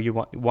 you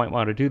might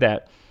want to do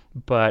that.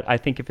 But I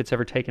think if it's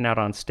ever taken out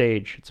on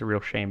stage, it's a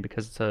real shame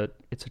because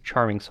it's a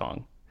charming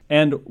song.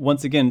 And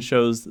once again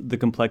shows the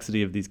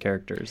complexity of these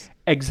characters.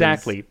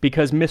 Exactly,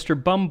 because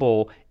Mr.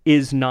 Bumble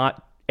is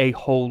not a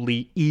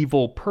wholly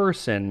evil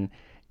person.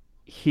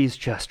 He's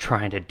just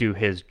trying to do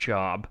his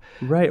job,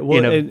 right? Well,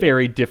 in a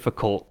very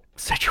difficult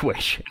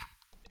situation.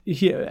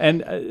 Yeah,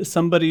 and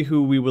somebody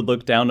who we would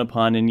look down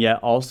upon and yet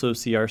also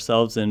see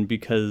ourselves in,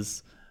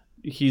 because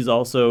he's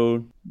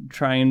also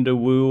trying to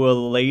woo a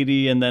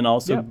lady and then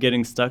also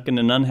getting stuck in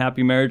an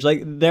unhappy marriage.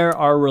 Like, there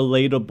are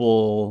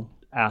relatable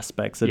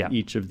aspects of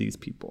each of these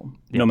people,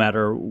 no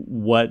matter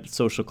what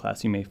social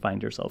class you may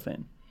find yourself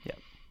in. Yeah.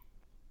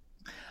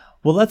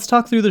 Well, let's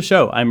talk through the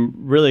show. I'm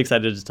really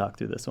excited to talk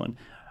through this one.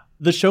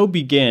 The show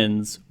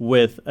begins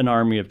with an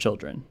army of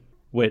children,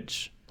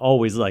 which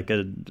always like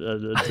a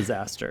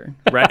disaster,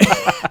 right?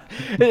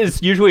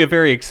 It's usually a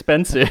very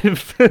expensive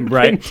thing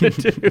to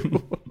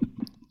do.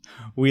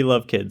 We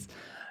love kids.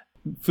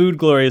 Food,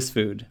 glorious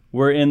food.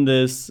 We're in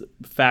this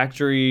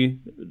factory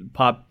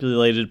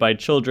populated by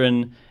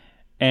children,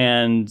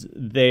 and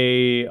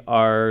they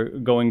are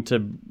going to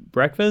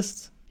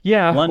breakfast?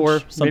 Yeah, lunch,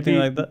 or something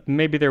like that.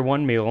 Maybe their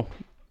one meal.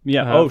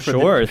 Yeah.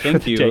 Sure.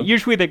 Thank you.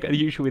 Usually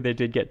they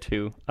did get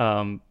two.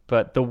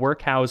 But the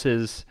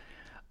workhouses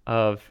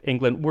of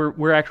England.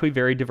 We're actually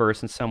very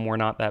diverse, and some were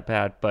not that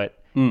bad,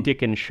 but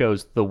Dickens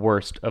shows the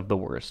worst of the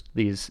worst.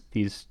 These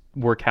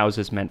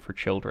workhouses meant for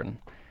children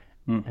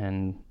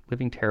and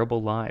living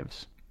terrible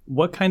lives.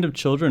 What kind of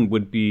children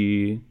would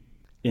be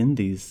in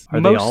these?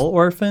 Are they all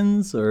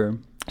orphans or?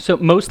 So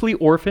mostly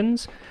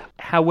orphans.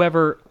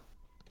 However,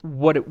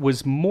 what it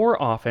was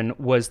more often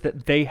was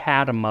that they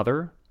had a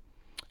mother,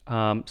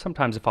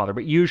 sometimes a father,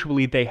 but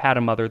usually they had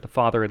a mother. The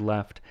father had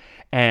left,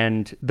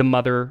 and the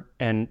mother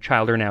and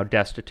child are now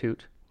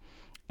destitute.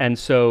 And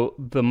so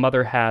the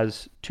mother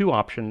has two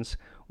options.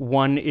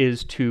 One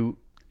is to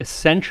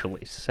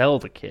essentially sell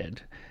the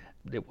kid.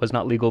 It was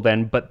not legal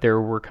then, but there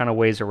were kind of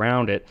ways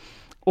around it.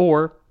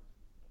 Or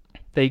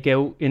they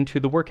go into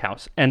the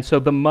workhouse. And so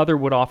the mother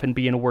would often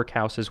be in a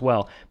workhouse as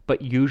well,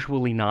 but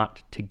usually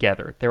not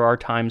together. There are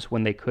times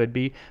when they could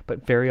be,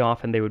 but very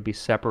often they would be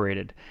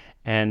separated.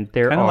 And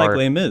there kind of like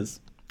Les Mis.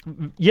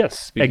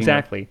 Yes,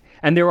 exactly.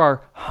 And there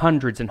are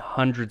hundreds and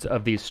hundreds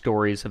of these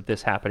stories of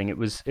this happening. It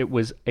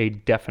was a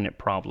definite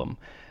problem.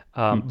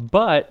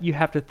 But you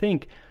have to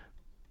think,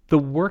 the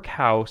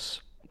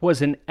workhouse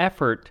was an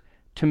effort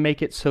to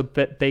make it so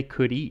that they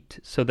could eat,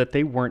 so that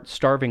they weren't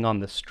starving on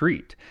the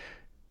street,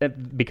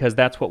 because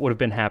that's what would have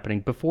been happening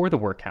before the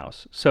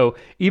workhouse. So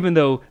even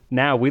though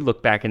now we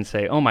look back and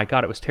say, oh my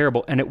God, it was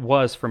terrible, and it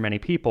was for many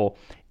people,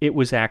 it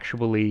was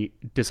actually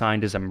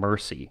designed as a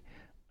mercy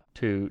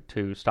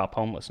to stop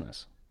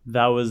homelessness.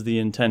 That was the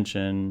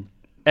intention.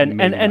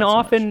 And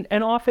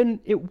often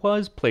it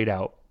was played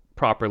out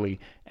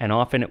properly, and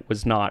often it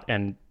was not,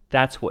 and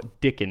that's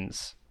what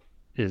Dickens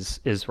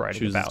is writing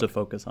chooses about. To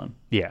focus on.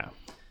 Yeah.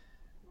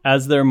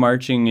 As they're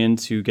marching in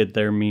to get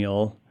their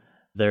meal,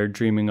 they're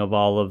dreaming of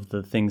all of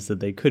the things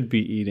that they could be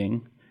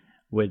eating,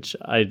 which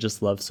I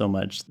just love so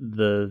much.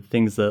 The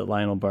things that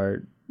Lionel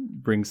Bart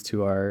brings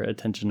to our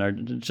attention are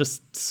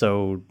just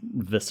so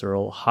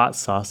visceral. Hot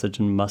sausage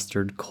and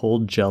mustard,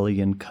 cold jelly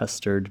and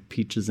custard,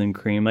 peaches and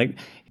cream, like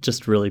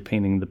just really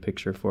painting the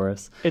picture for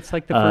us. It's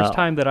like the first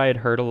time that I had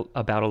heard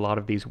about a lot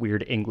of these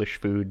weird English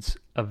foods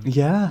of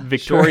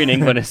Victorian sure.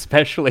 England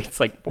especially.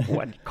 It's like,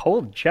 what,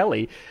 cold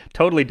jelly?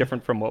 Totally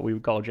different from what we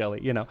would call jelly,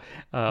 you know?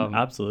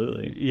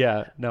 Absolutely.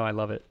 Yeah, no, I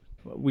love it.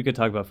 We could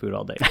talk about food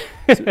all day.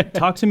 So,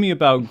 talk to me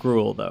about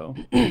gruel, though.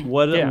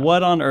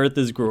 What on earth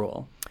is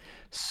gruel?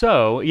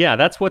 So, yeah,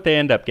 that's what they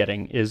end up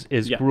getting is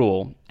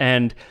gruel.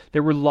 And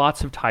there were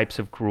lots of types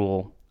of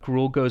gruel.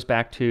 Gruel goes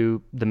back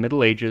to the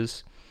Middle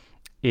Ages.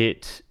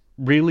 It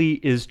really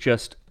is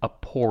just a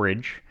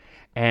porridge,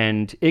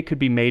 and it could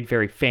be made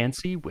very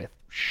fancy with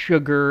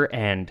sugar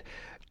and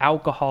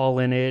alcohol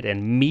in it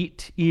and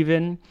meat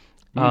even.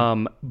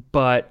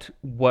 But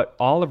what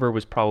Oliver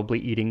was probably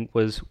eating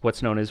was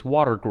what's known as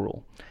water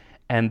gruel.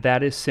 And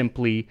that is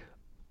simply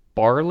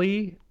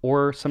barley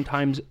or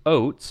sometimes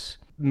oats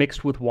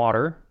mixed with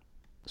water.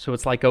 So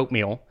it's like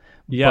oatmeal.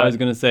 Yeah, I was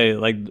going to say,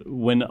 like,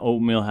 when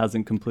oatmeal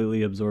hasn't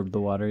completely absorbed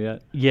the water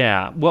yet.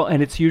 Yeah, well,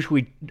 and it's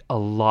usually a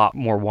lot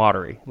more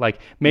watery. Like,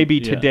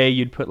 maybe today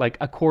you'd put, like,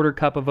 a quarter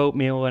cup of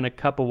oatmeal in a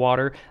cup of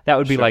water. That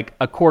would be like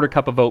a quarter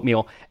cup of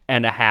oatmeal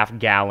and a half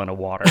gallon of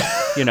water.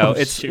 You know,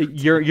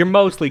 you're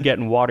mostly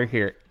getting water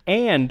here.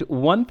 And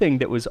one thing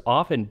that was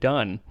often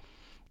done,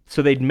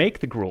 so they'd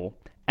make the gruel,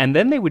 and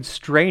then they would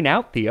strain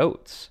out the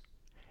oats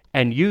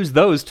and use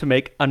those to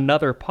make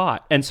another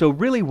pot. And so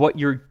really what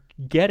you're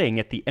getting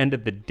at the end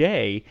of the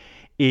day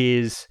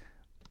is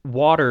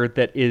water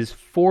that is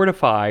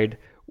fortified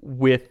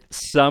with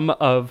some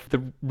of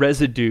the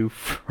residue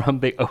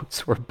from the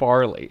oats or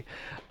barley.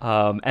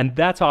 And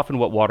that's often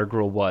what water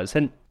gruel was.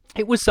 And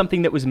it was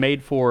something that was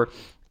made for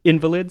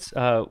invalids,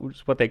 which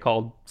is what they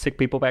called sick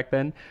people back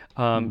then.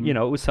 You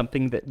know, it was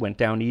something that went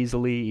down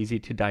easy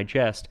to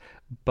digest,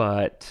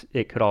 but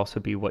it could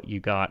also be what you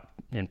got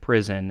in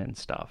prison and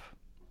stuff.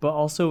 But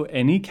also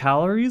any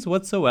calories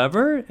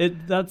whatsoever?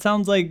 That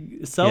sounds like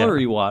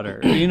celery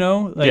water, you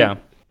know? Like,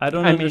 I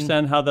don't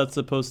understand how that's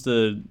supposed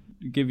to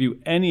give you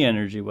any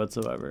energy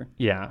whatsoever.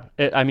 Yeah,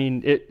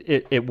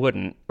 it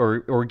wouldn't,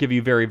 or give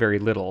you very, very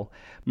little.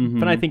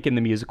 But I think in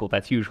the musical,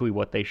 that's usually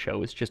what they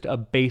show is just a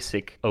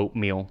basic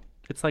oatmeal.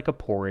 It's like a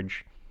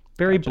porridge,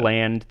 very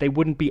bland. They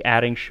wouldn't be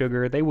adding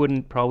sugar. They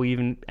wouldn't probably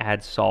even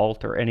add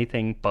salt or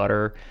anything,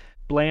 butter.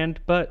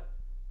 Bland, but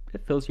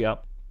it fills you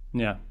up.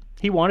 Yeah.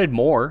 He wanted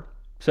more.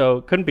 So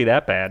it couldn't be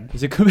that bad.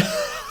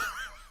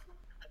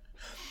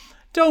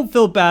 Don't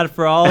feel bad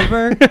for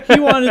Oliver. He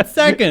wanted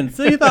seconds.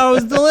 So he thought it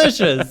was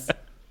delicious.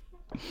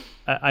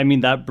 I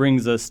mean, that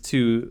brings us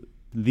to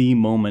the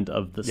moment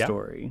of the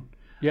story.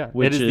 Yeah,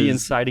 which it is the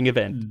inciting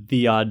event.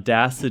 The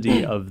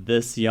audacity of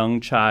this young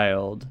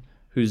child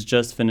who's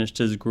just finished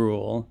his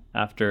gruel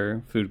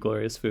after Food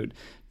Glorious Food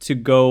to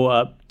go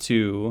up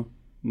to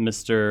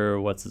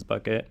Mr. What's his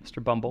bucket?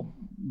 Mr.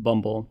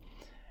 Bumble.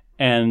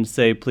 And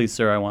say, please,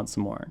 sir, I want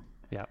some more.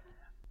 Yeah.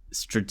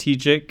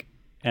 Strategic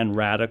and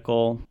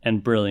radical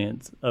and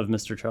brilliant of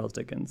Mr. Charles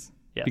Dickens.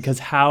 Yes. Because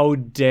how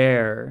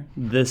dare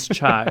this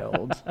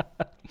child,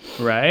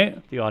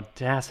 right? The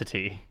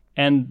audacity.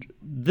 And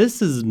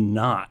this is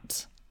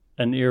not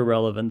an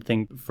irrelevant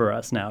thing for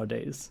us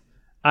nowadays.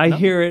 I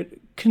hear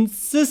it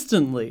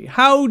consistently.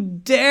 How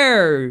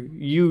dare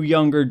you,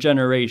 younger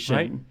generation?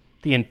 Right?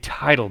 The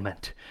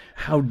entitlement.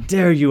 How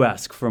dare you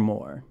ask for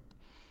more?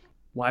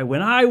 Why,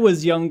 when I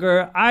was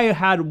younger, I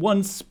had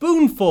one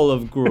spoonful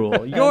of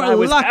gruel. You're I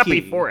was lucky.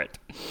 happy for it.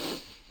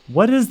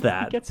 What is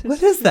that?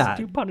 What is that?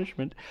 Due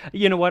punishment.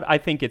 You know what? I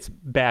think it's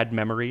bad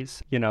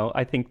memories.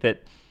 I think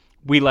that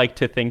we like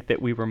to think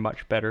that we were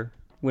much better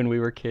when we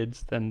were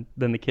kids than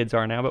the kids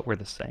are now, but we're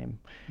the same.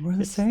 We're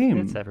the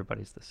same.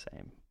 Everybody's the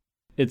same.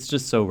 It's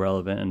just so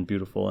relevant and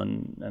beautiful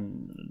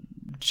and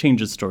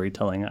changes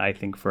storytelling, I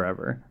think,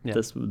 forever. Yeah.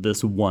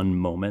 This one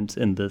moment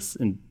in this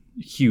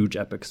huge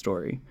epic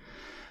story.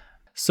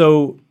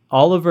 So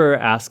Oliver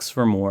asks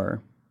for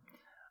more.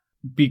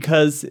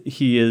 Because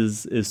he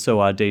is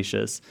so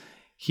audacious,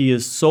 he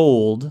is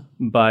sold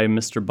by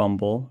Mr.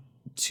 Bumble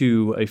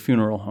to a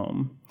funeral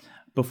home.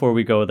 Before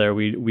we go there,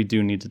 we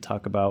do need to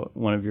talk about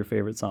one of your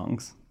favorite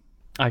songs.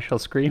 I Shall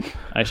Scream.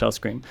 I Shall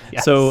Scream.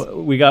 Yes. So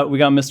we got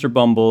Mr.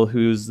 Bumble,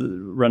 who's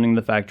running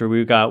the factory.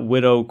 We've got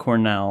Widow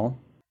Cornell,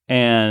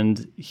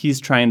 and he's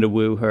trying to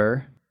woo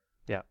her.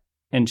 Yeah.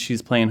 And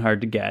she's playing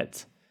hard to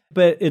get.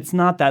 But it's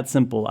not that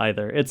simple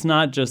either. It's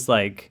not just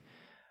like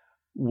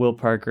Will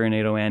Parker and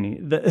Ado Annie.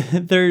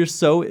 They're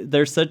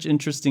such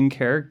interesting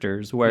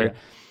characters where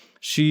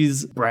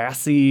she's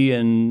brassy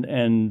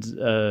and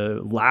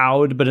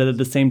loud, but at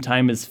the same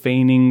time is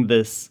feigning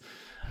this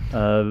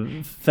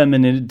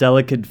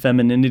delicate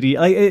femininity.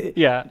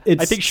 I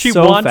think she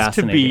so wants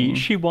to be.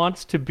 She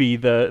wants to be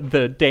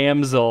the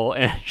damsel,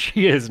 and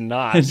she is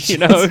not. She's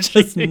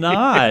just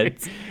not.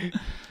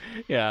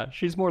 Yeah,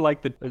 she's more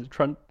like the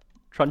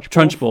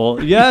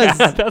Trunchbull. Yes.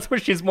 Yeah, that's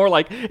what she's more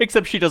like,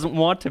 except she doesn't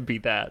want to be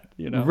that,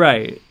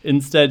 Right.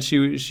 Instead,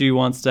 she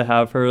wants to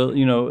have her,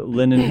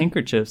 linen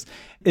handkerchiefs.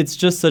 It's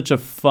just such a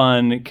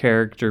fun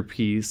character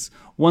piece.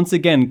 Once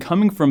again,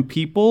 coming from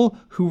people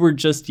who were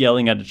just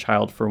yelling at a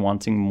child for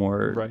wanting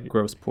more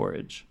gross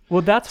porridge.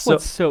 Well, that's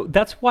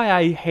why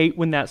I hate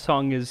when that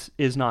song is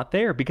not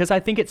there, because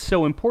I think it's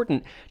so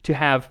important to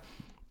have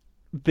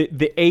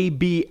the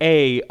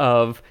ABA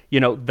of,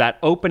 that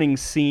opening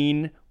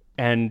scene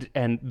and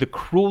the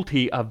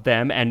cruelty of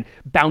them, and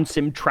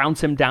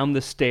trounce him down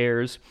the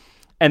stairs.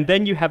 And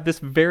then you have this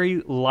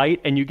very light,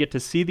 and you get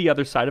to see the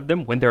other side of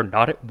them when they're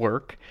not at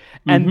work.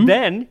 And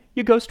then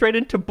you go straight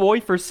into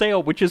Boy for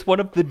Sale, which is one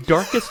of the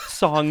darkest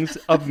songs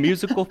of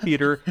musical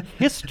theater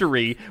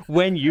history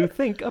when you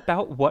think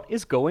about what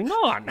is going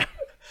on.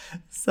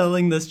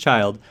 Selling this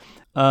child.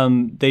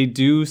 They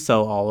do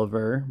sell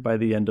Oliver by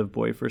the end of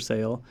Boy for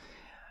Sale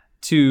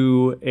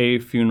to a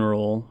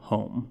funeral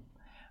home,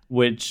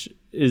 which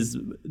is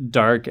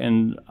dark,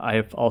 and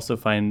I also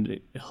find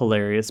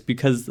hilarious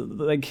because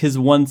his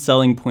one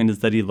selling point is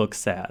that he looks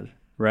sad,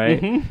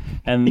 right?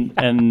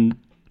 And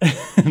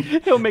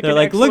he'll make an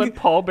excellent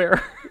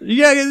pallbearer.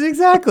 Yeah,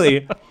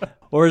 exactly.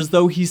 Or as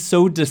though he's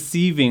so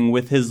deceiving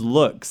with his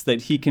looks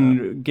that he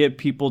can get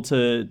people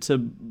to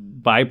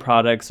buy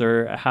products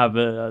or have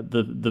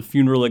the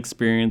funeral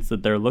experience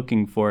that they're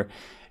looking for.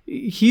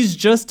 He's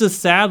just a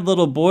sad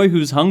little boy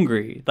who's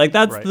hungry.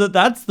 That's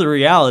the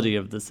reality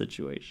of the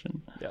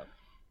situation. Yeah.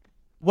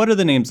 What are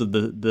the names of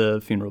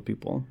the funeral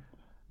people?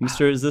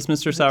 Is this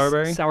Mr.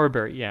 Sowerberry?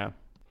 Sowerberry, yeah.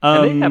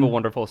 And they have a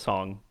wonderful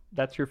song.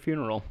 That's Your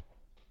Funeral.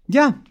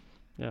 Yeah.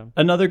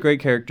 Another great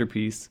character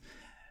piece.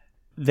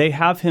 They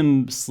have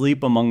him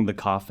sleep among the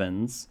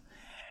coffins.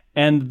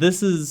 And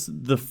this is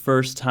the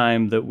first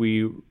time that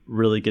we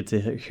really get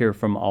to hear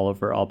from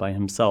Oliver all by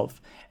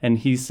himself. And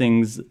he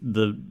sings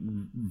the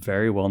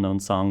very well-known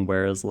song,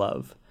 Where Is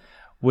Love?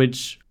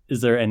 Which,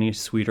 is there any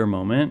sweeter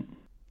moment?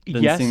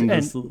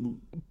 Yes,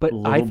 but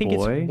I think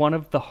it's one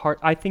of the hard.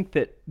 I think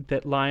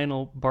that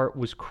Lionel Bart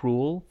was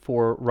cruel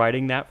for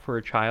writing that for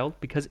a child,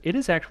 because it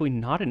is actually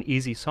not an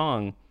easy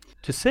song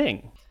to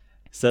sing.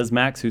 Says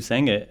Max, who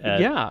sang it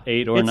at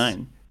 8 or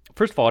 9.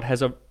 First of all, it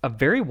has a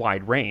very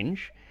wide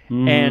range,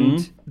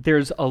 and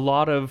there's a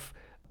lot of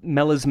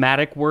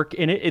melismatic work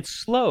in it. It's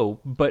slow,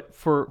 but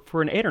for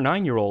an 8 or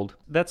 9-year-old,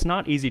 that's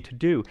not easy to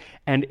do.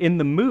 And in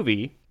the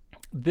movie,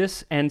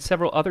 this and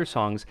several other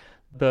songs,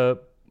 the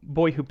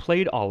boy who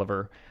played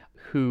Oliver,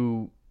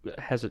 who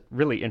has a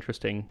really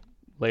interesting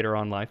later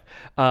on life,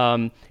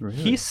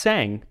 he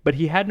sang, but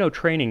he had no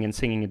training in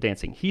singing and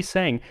dancing. He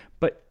sang,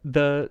 but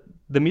the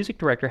music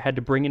director had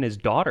to bring in his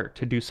daughter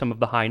to do some of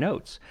the high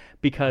notes,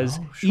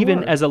 because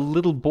even as a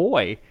little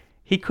boy,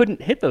 he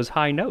couldn't hit those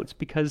high notes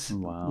because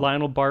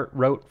Lionel Bart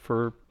wrote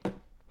for,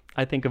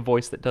 I think, a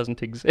voice that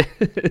doesn't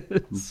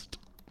exist.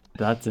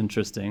 That's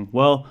interesting.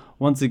 Well,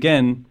 once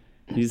again,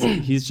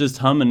 he's just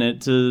humming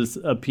it to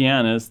a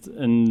pianist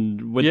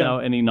and without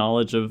any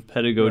knowledge of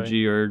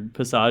pedagogy or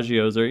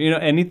passagios or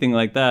anything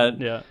like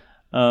that. Yeah,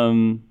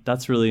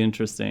 that's really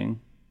interesting.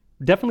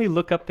 Definitely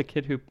look up the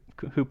kid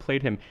who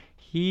played him.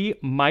 He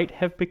might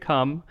have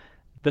become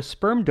the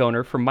sperm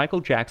donor for Michael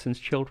Jackson's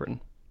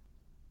children.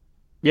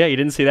 Yeah, you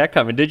didn't see that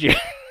coming, did you?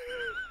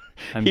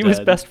 He was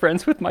best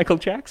friends with Michael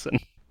Jackson.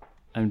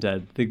 I'm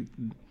dead.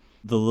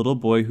 The little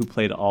boy who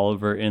played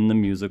Oliver in the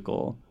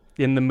musical.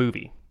 In the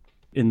movie.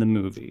 in the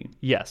movie.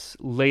 Yes.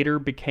 Later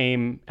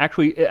became,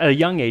 actually, at a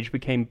young age,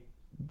 became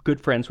good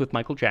friends with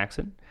Michael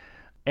Jackson.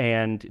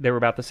 And they were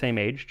about the same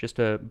age, just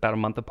about a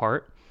month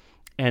apart,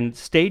 and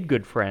stayed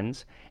good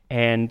friends.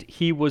 And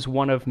he was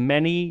one of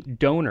many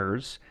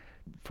donors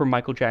for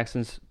Michael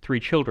Jackson's 3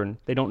 children.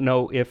 They don't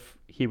know if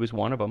he was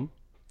one of them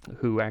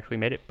who actually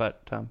made it,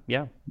 but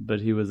yeah.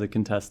 But he was a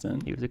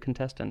contestant. He was a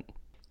contestant.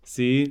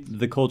 See,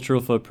 the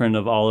cultural footprint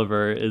of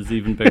Oliver is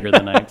even bigger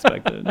than I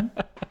expected.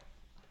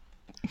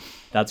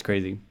 That's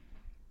crazy.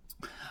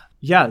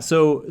 Yeah,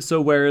 so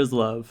Where Is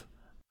Love?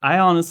 I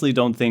honestly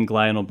don't think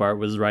Lionel Bart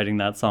was writing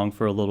that song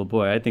for a little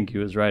boy. I think he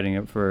was writing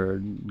it for a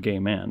gay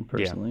man,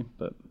 personally. Yeah.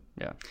 But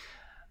yeah.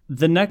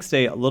 The next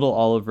day, little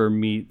Oliver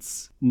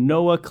meets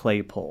Noah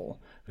Claypole,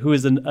 who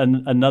is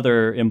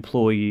another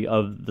employee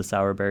of the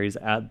Sourberries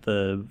at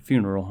the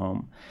funeral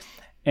home.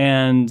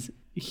 And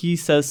he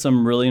says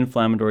some really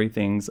inflammatory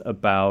things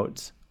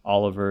about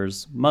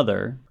Oliver's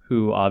mother,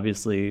 who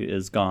obviously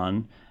is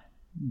gone,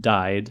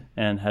 died,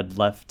 and had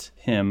left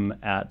him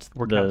at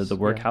the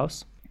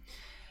workhouse.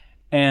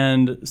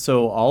 And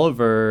so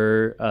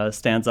Oliver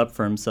stands up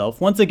for himself.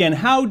 Once again,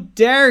 how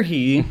dare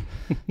he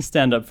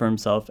stand up for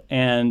himself,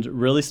 and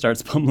really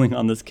starts pummeling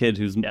on this kid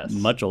who's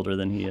much older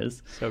than he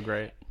is. So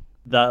great.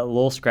 That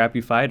little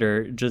scrappy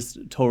fighter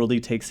just totally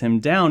takes him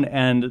down,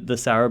 and the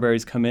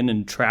Sourberries come in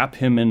and trap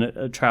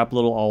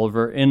little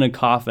Oliver in a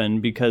coffin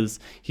because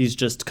he's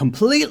just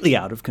completely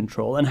out of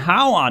control. And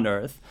how on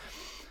earth?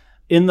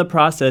 In the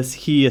process,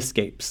 he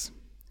escapes.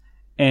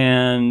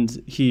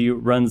 And he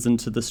runs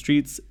into the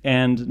streets,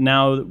 and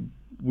now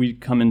we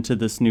come into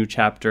this new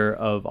chapter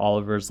of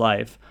Oliver's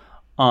life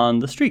on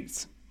the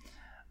streets.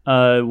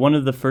 One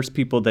of the first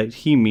people that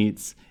he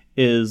meets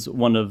is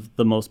one of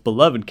the most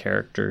beloved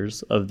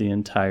characters of the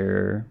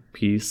entire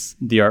piece,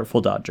 the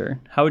Artful Dodger.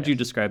 How would you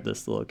describe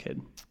this little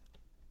kid?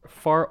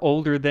 Far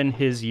older than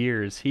his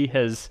years.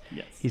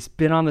 He's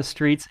been on the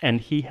streets, and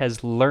he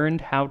has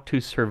learned how to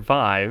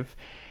survive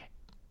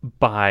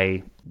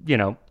by,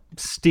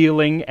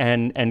 stealing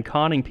and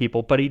conning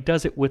people, but he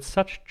does it with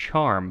such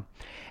charm.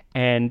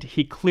 And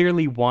he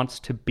clearly wants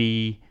to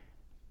be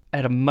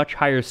at a much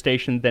higher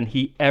station than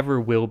he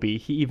ever will be.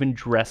 He even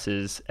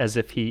dresses as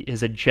if he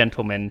is a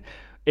gentleman,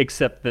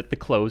 except that the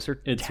clothes are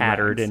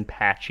tattered and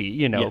patchy,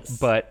 Yes.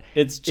 But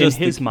it's just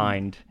in his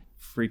mind,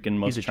 freaking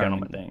most he's a charming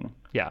gentleman. thing.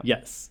 Yeah.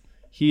 Yes.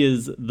 He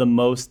is the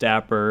most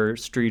dapper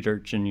street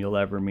urchin you'll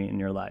ever meet in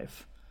your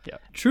life. Yeah.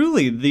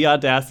 Truly, the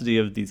audacity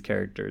of these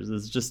characters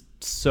is just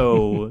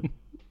so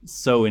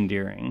so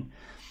endearing.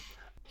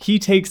 He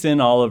takes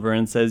in Oliver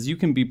and says, "You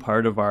can be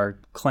part of our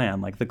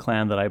clan, like the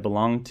clan that I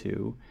belong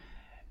to,"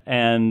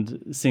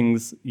 and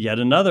sings yet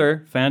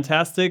another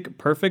fantastic,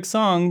 perfect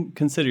song,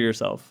 Consider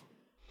Yourself.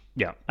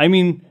 Yeah. I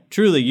mean,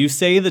 truly, you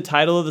say the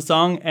title of the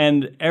song,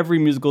 and every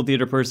musical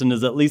theater person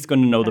is at least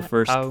going to know the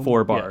first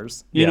 4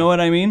 bars. Yeah. You know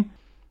what I mean?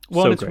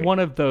 Well, so it's great. one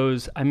of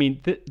those,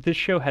 this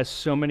show has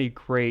so many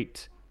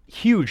great,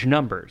 huge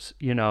numbers.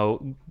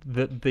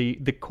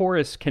 The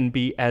chorus can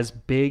be as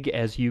big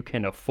as you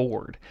can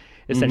afford,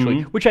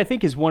 essentially, which I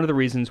think is one of the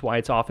reasons why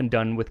it's often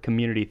done with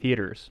community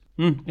theaters.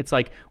 It's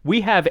like,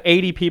 we have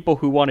 80 people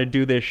who want to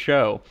do this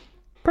show.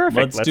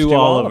 Perfect. Let's do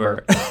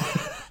Oliver.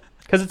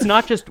 Because it's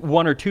not just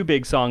 1 or 2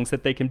 big songs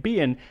that they can be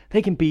in.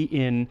 They can be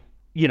in,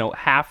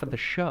 half of the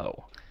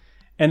show.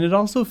 And it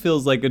also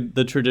feels like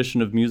the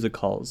tradition of music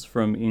halls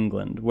from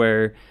England,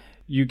 where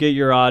you get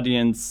your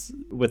audience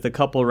with a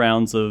couple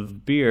rounds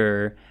of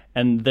beer,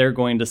 and they're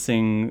going to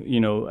sing,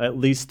 at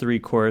least 3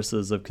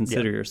 choruses of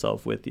Consider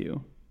Yourself with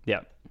you.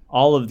 Yeah.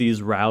 All of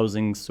these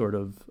rousing sort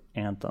of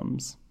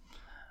anthems.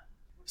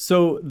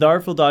 So the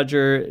Artful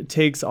Dodger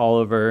takes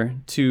Oliver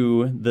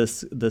to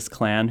this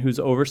clan, who's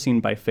overseen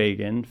by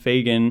Fagin.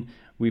 Fagin,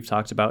 we've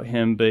talked about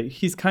him, but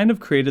he's kind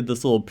of created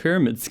this little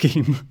pyramid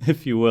scheme,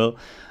 if you will,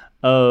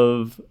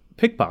 of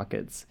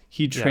pickpockets.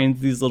 He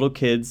trains these little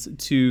kids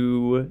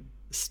to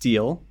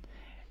steal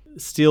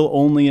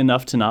only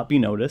enough to not be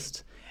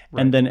noticed.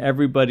 Right. And then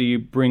everybody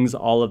brings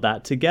all of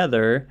that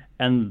together,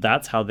 and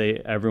that's how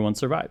everyone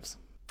survives.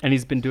 And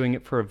he's been doing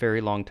it for a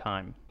very long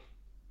time.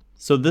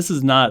 So this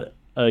is not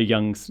a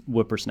young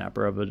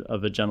whippersnapper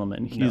of a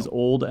gentleman. He's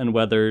old and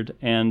weathered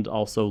and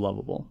also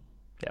lovable.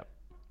 Yeah.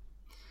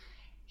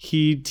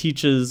 He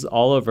teaches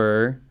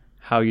Oliver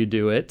how you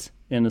do it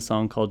in a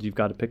song called You've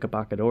Got to Pick a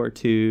Pocket or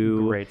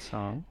Two. Great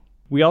song.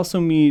 We also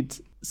meet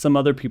some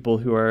other people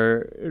who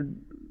are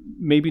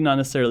maybe not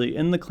necessarily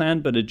in the clan,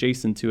 but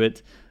adjacent to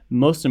it.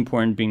 Most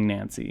important being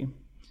Nancy.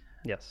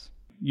 Yes.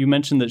 You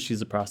mentioned that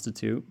she's a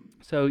prostitute.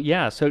 So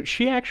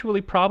she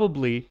actually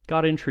probably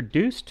got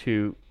introduced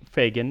to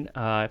Fagin,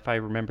 if I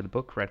remember the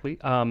book correctly,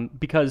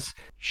 because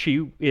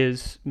she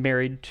is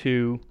married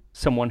to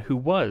someone who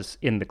was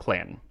in the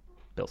clan,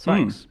 Bill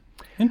Sikes.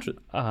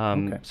 Interesting.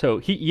 Okay.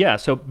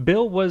 So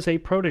Bill was a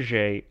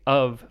protege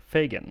of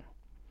Fagin.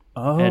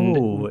 Oh,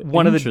 and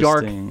one of the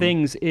dark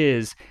things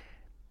is,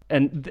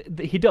 and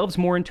he delves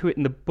more into it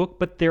in the book,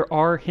 but there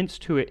are hints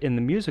to it in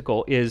the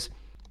musical, is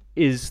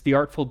the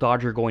Artful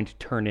Dodger going to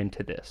turn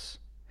into this?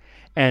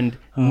 And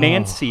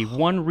Nancy,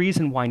 one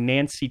reason why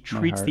Nancy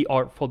treats the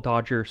Artful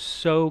Dodger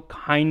so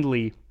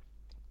kindly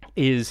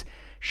is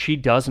she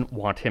doesn't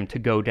want him to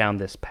go down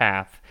this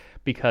path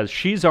because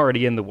she's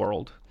already in the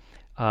world.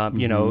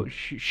 You know,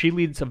 she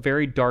leads a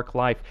very dark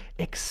life,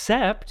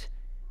 except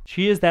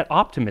she is that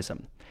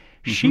optimism.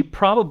 She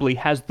probably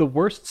has the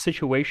worst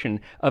situation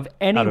of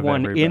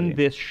anyone in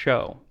this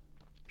show.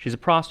 She's a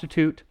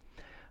prostitute.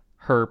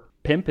 Her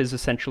pimp is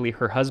essentially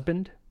her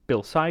husband,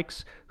 Bill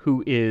Sykes,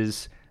 who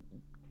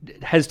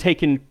has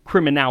taken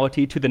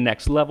criminality to the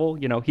next level.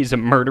 You know, he's a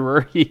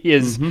murderer. He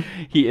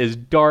is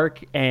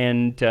dark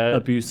and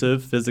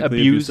abusive, physically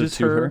abuses abusive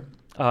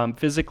to her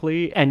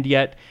physically, and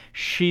yet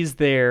she's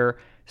there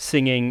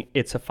singing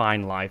 "It's a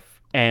Fine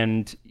Life"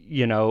 and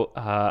you know,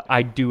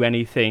 I'd do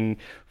anything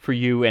for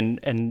you,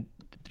 and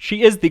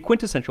she is the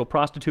quintessential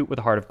prostitute with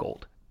a heart of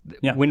gold.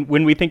 Yeah.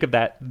 When we think of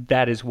that,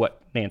 that is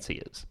what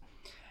Nancy is.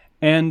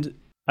 And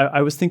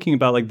I was thinking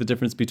about like the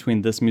difference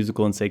between this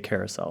musical and say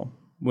Carousel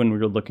when we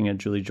were looking at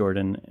Julie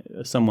Jordan,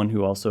 someone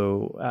who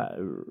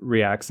also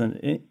reacts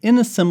in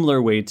a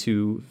similar way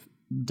to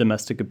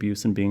domestic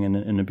abuse and being in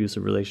an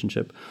abusive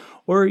relationship,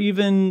 or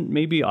even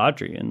maybe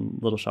Audrey in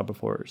Little Shop of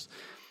Horrors.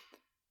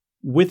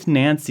 With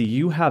Nancy,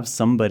 you have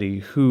somebody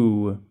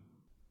who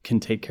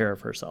can take care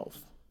of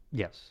herself.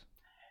 Yes.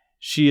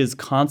 She is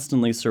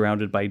constantly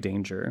surrounded by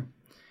danger.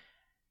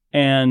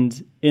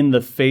 And in the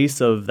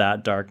face of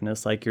that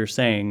darkness, like you're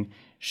saying,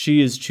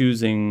 she is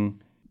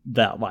choosing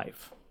that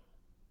life.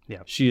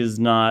 Yeah. She is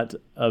not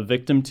a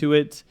victim to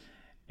it.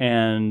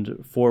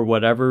 And for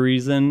whatever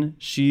reason,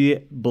 she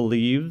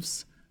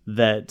believes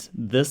that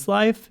this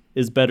life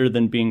is better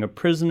than being a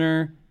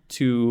prisoner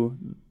to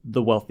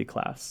the wealthy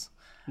class.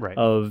 Right.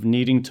 Of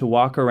needing to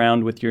walk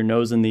around with your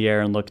nose in the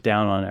air and look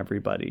down on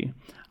everybody.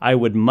 I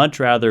would much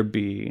rather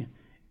be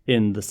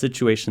in the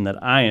situation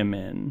that I am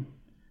in,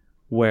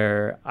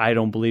 where I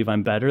don't believe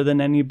I'm better than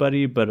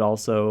anybody, but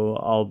also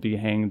I'll be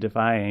hanged if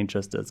I ain't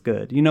just as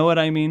good. You know what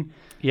I mean?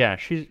 Yeah,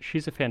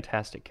 she's a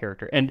fantastic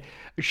character. And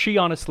she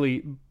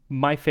honestly,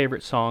 my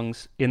favorite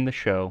songs in the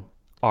show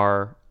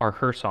are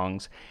her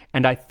songs.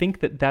 And I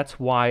think that that's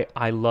why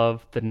I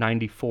love the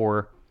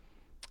 94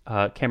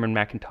 Cameron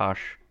McIntosh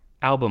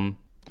album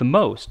the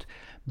most,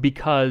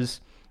 because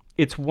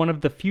it's one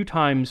of the few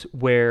times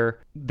where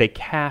they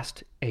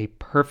cast a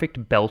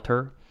perfect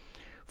belter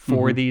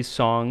for these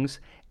songs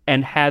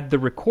and had the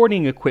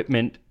recording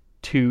equipment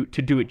to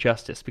do it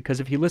justice.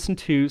 Because if you listen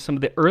to some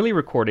of the early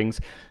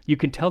recordings, you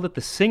can tell that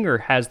the singer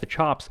has the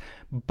chops,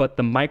 but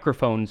the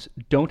microphones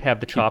don't have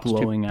the chops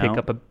to pick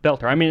up a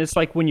belter. I mean, it's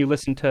like when you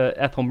listen to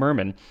Ethel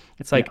Merman.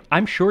 It's like,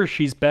 I'm sure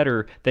she's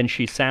better than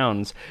she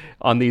sounds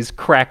on these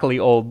crackly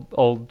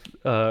old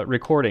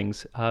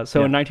recordings.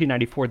 So in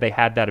 1994, they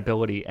had that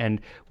ability. And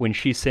when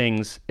she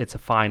sings It's a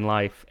Fine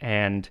Life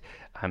and,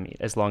 I mean,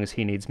 As Long as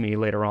He Needs Me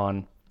later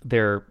on,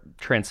 they're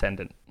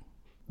transcendent.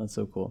 That's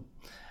so cool.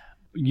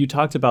 You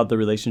talked about the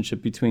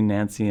relationship between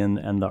Nancy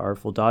and the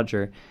Artful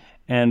Dodger,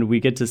 and we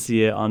get to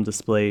see it on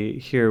display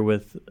here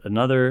with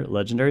another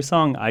legendary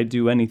song, I'd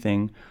Do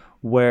Anything,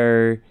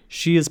 where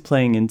she is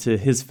playing into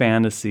his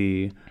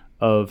fantasy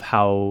of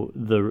how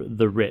the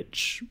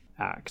rich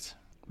act.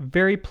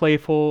 Very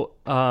playful.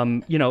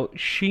 You know,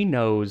 she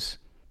knows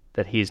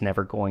that he's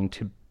never going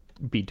to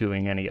be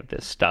doing any of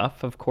this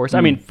stuff, of course.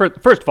 I mean,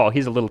 first of all,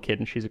 he's a little kid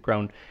and she's a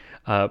grown.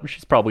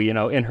 She's probably, you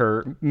know, in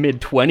her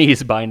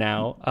mid-20s by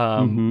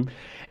now.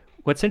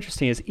 What's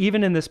interesting is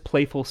even in this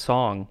playful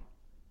song,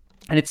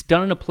 and it's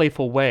done in a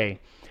playful way,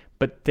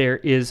 but there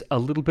is a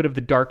little bit of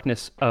the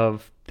darkness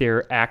of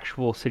their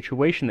actual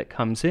situation that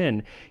comes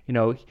in. You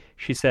know,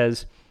 she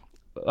says,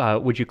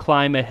 would you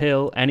climb a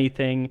hill,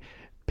 anything,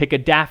 pick a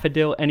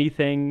daffodil,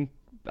 anything,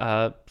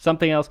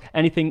 something else,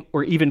 anything,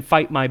 or even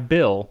fight my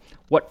Bill?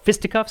 What,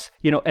 fisticuffs?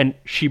 You know, and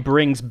she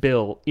brings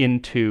Bill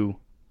into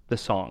the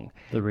song.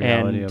 The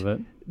reality of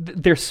it.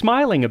 They're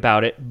smiling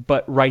about it,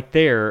 but right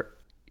there,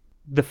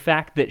 the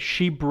fact that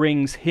she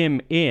brings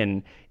him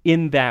in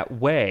that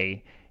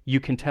way, you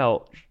can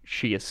tell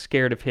she is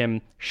scared of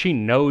him. She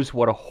knows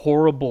what a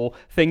horrible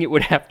thing it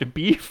would have to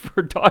be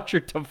for Dodger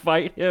to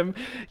fight him,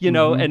 you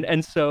know,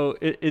 and so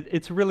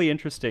it's really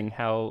interesting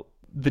how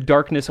the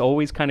darkness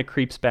always kind of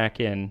creeps back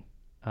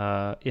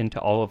into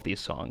all of these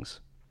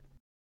songs.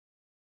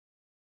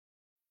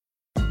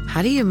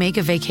 How do you make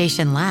a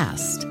vacation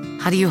last?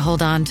 How do you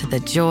hold on to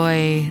the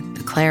joy,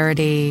 the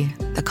clarity,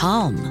 the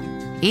calm?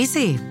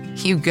 Easy.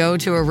 You go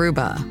to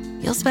Aruba.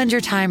 You'll spend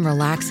your time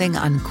relaxing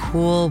on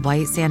cool,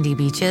 white, sandy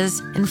beaches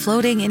and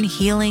floating in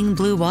healing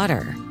blue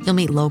water. You'll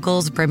meet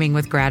locals brimming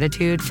with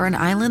gratitude for an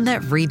island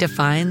that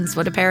redefines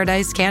what a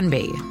paradise can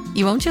be.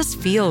 You won't just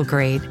feel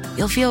great.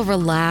 You'll feel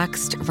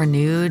relaxed,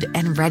 renewed,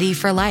 and ready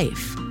for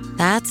life.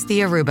 That's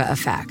the Aruba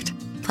effect.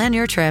 Plan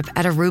your trip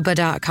at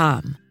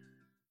Aruba.com.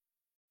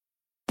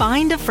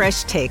 Find a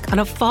fresh take on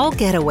a fall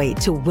getaway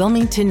to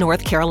Wilmington,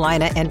 North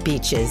Carolina and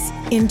beaches.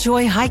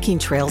 Enjoy hiking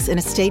trails in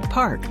a state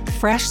park,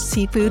 fresh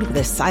seafood with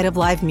a side of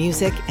live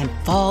music, and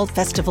fall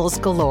festivals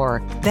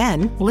galore.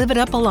 Then live it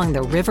up along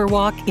the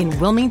Riverwalk in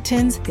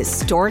Wilmington's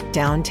historic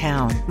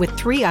downtown. With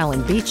 3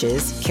 island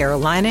beaches,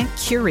 Carolina,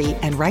 Curie,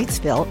 and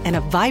Wrightsville, and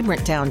a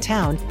vibrant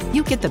downtown,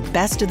 you get the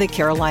best of the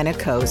Carolina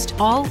coast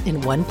all in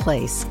one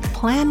place.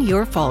 Plan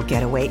your fall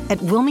getaway at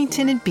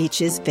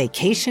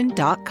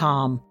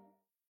WilmingtonandBeachesVacation.com.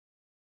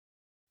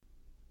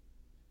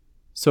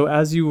 So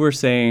as you were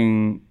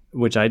saying,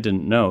 which I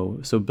didn't know,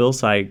 so Bill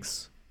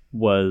Sikes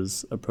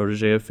was a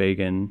protege of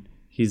Fagin.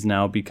 He's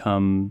now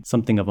become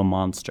something of a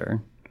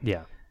monster.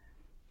 Yeah.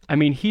 I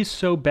mean, he's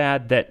so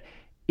bad that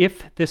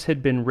if this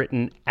had been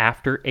written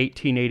after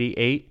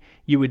 1888,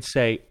 you would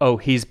say, oh,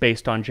 he's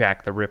based on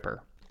Jack the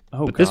Ripper.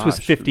 Oh, but this was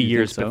 50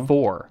 years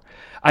before.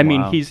 I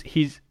mean,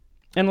 he's,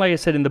 and like I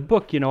said in the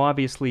book,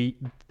 obviously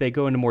they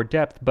go into more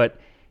depth, but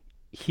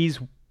he's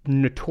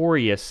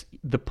notorious.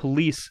 The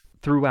police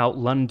throughout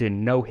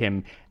London know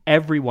him.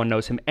 Everyone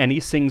knows him. And he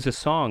sings a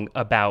song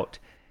about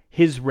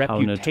his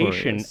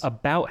reputation,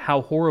 about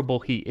how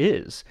horrible he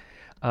is.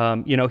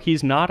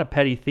 He's not a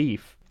petty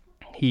thief.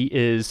 He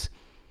is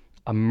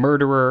a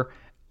murderer,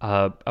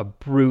 a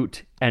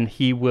brute, and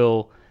he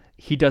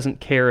doesn't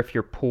care if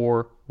you're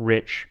poor,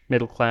 rich,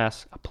 middle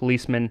class, a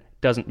policeman,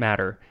 doesn't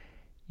matter.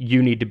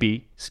 You need to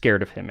be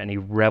scared of him, and he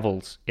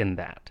revels in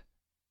that.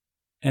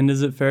 And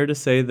is it fair to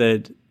say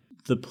that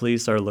the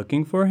police are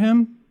looking for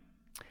him?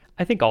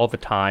 I think all the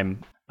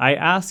time. I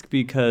ask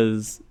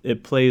because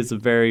it plays a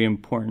very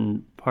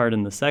important part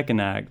in the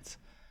second act,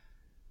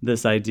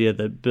 this idea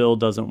that Bill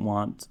doesn't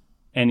want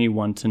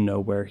anyone to know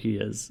where he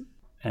is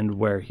and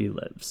where he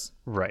lives.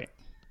 Right.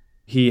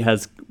 He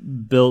has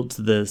built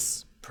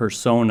this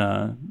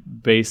persona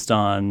based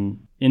on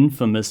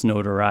infamous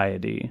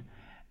notoriety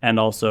and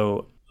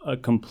also a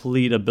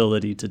complete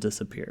ability to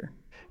disappear.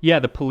 Yeah,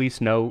 the police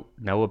know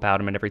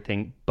about him and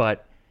everything,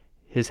 but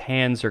his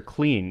hands are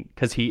clean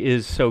because he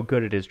is so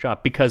good at his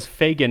job, because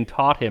Fagin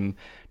taught him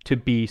to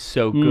be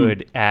so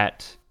good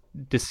at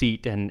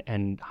deceit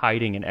and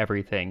hiding and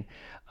everything.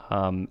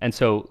 And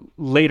so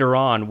later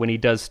on, when he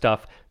does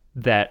stuff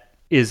that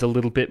is a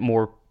little bit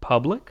more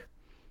public,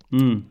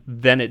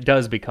 then it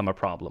does become a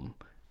problem.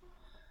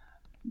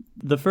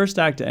 The first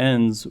act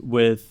ends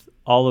with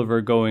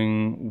Oliver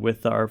going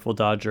with the Artful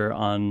Dodger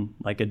on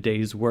like a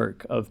day's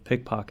work of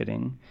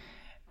pickpocketing,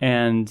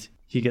 and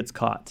he gets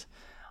caught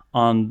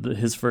on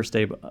his first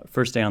day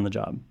on the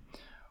job,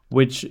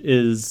 which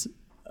is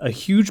a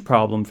huge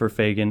problem for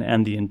Fagin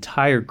and the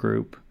entire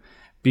group,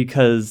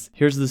 because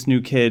here's this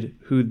new kid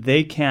who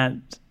they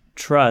can't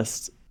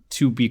trust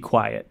to be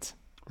quiet.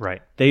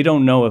 Right. They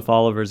don't know if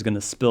Oliver's going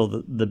to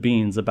spill the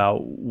beans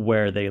about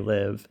where they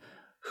live,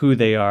 who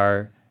they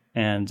are,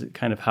 and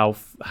kind of how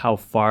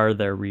far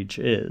their reach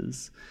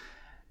is.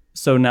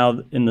 So now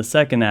in the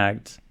second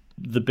act,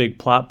 the big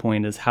plot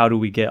point is, how do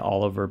we get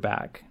Oliver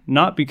back?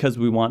 Not because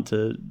we want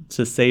to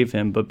save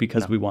him, but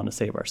because we want to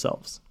save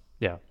ourselves.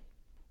 Yeah.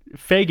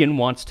 Fagin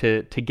wants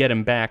to get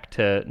him back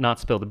to not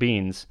spill the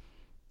beans,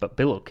 but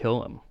Bill will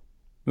kill him.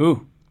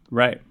 Ooh,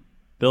 right.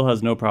 Bill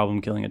has no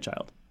problem killing a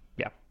child.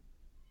 Yeah.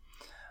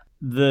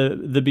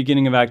 The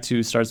beginning of Act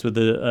 2 starts with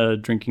a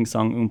drinking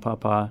song,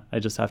 Papa. I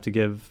just have to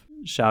give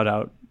shout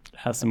out.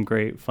 Has some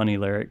great, funny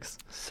lyrics.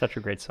 Such a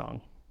great song.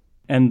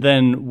 And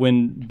then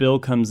when Bill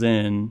comes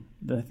in,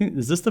 I think,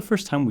 is this the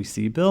first time we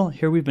see Bill?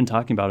 Here we've been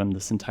talking about him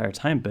this entire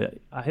time, but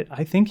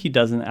I think he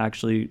doesn't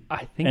actually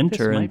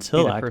enter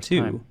until Act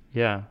 2. Time.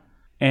 Yeah.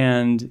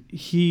 And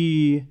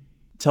he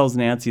tells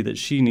Nancy that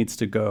she needs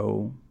to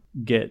go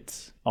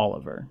get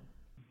Oliver.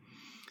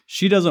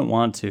 She doesn't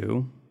want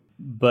to,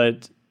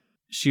 but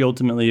she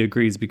ultimately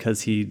agrees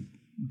because he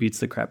beats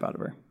the crap out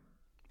of her.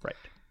 Right.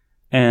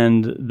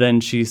 And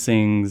then she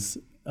sings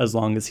As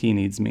Long as He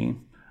Needs Me.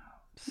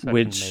 Such an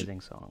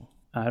amazing song.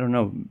 I don't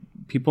know.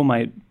 People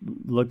might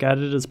look at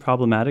it as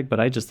problematic, but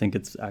I just think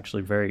it's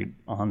actually very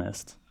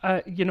honest.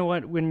 You know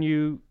what?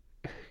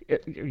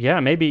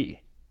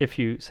 Maybe if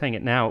you sang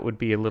it now, it would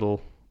be a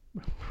little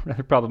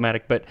rather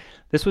problematic. But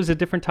this was a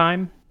different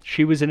time.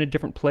 She was in a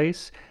different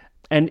place.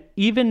 And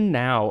even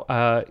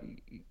now,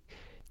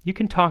 you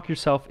can talk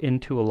yourself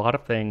into a lot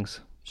of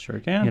things. Sure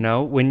can.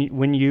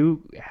 When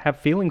you have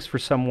feelings for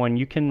someone,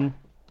 you can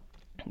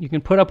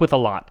put up with a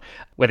lot.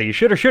 Whether you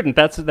should or shouldn't,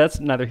 that's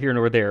neither here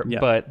nor there. Yeah.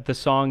 But the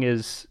song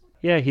is,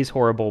 he's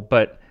horrible,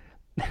 but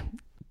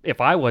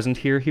if I wasn't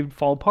here, he would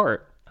fall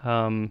apart,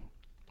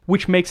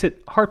 which makes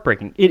it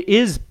heartbreaking. It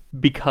is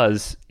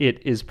because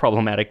it is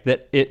problematic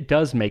that it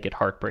does make it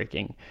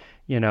heartbreaking,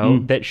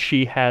 that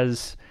she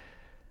has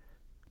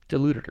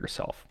deluded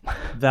herself.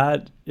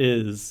 That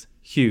is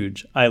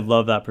huge. I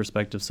love that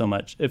perspective so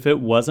much. If it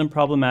wasn't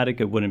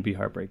problematic, it wouldn't be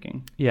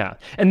heartbreaking. Yeah.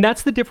 And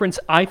that's the difference,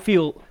 I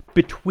feel,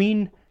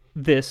 between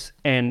this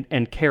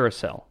and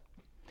Carousel.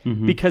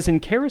 Mm-hmm. Because in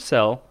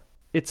Carousel,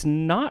 it's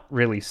not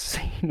really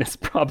seen as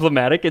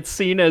problematic. It's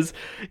seen as,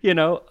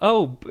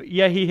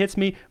 he hits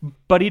me,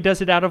 but he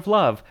does it out of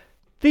love.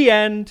 The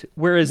end.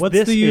 Whereas what's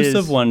this the use is,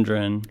 of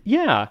wondering?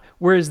 Yeah.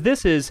 Whereas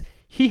this is,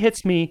 he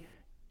hits me,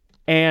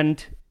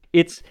 and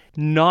it's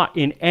not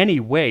in any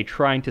way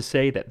trying to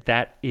say that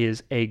that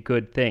is a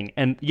good thing.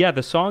 And yeah,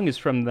 the song is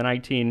from the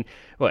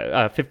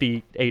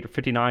 1958 or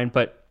 59,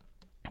 but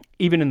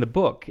even in the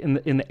book, in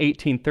the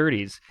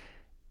 1830s,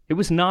 it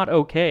was not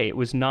okay. It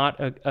was not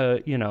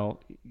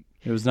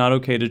It was not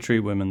okay to treat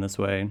women this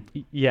way.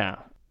 Yeah.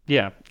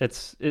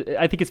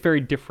 I think it's very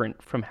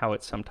different from how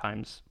it's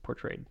sometimes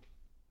portrayed.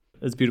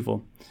 It's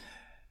beautiful.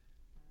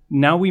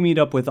 Now we meet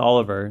up with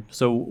Oliver.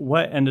 So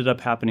what ended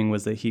up happening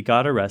was that he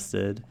got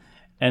arrested,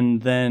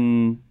 and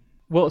then...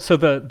 Well, so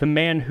the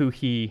man who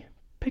he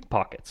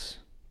pickpockets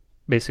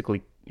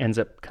basically ends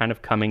up kind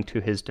of coming to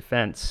his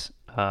defense,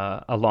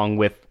 along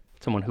with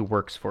someone who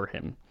works for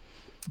him.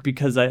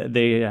 Because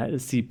they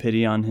see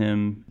pity on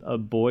him, a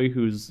boy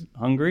who's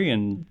hungry,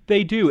 and...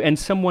 They do, and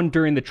someone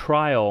during the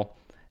trial,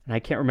 and I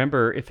can't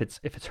remember if it's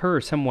her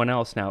or someone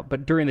else now,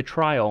 but during the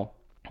trial,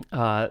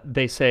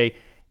 they say,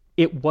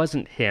 it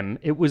wasn't him,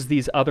 it was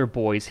these other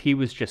boys, he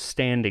was just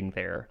standing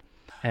there.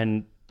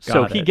 And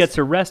so he gets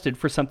arrested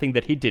for something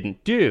that he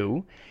didn't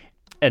do,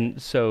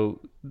 and so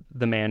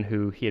the man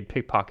who he had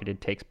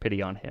pickpocketed takes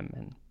pity on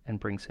him and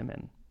brings him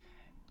in.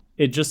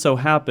 It just so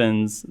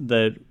happens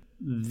that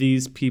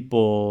these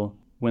people,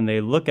 when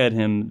they look at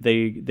him,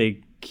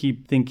 they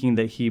keep thinking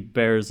that he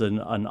bears an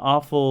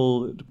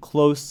awful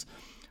close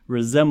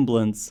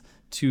resemblance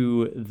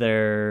to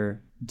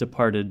their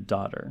departed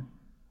daughter,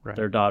 right.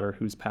 Their daughter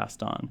who's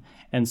passed on.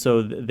 And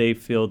so they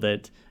feel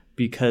that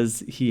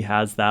because he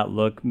has that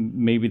look,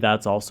 maybe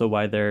that's also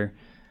why they're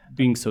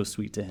being so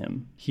sweet to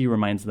him. He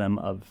reminds them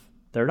of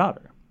their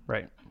daughter.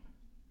 Right.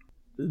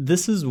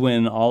 This is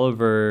when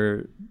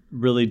Oliver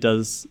really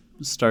does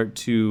start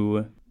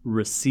to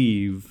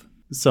receive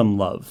some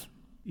love.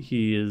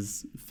 He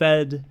is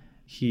fed,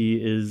 he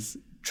is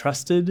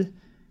trusted,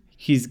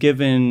 he's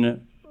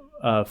given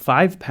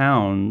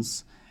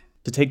 £5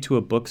 to take to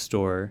a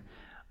bookstore,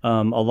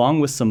 along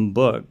with some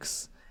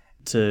books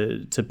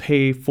to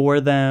pay for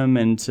them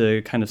and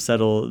to kind of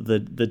settle the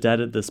debt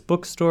at this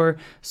bookstore.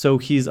 So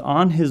he's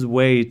on his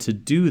way to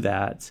do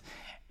that,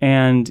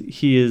 and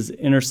he is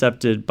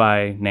intercepted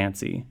by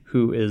Nancy,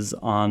 who is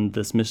on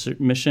this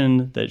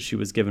mission that she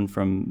was given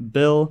from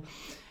Bill.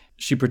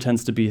 She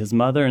pretends to be his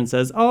mother and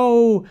says,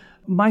 "Oh,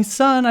 my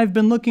son, I've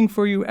been looking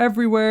for you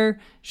everywhere."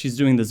 She's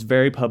doing this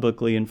very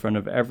publicly in front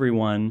of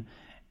everyone.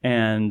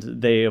 And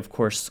they, of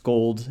course,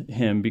 scold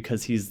him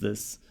because he's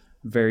this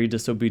very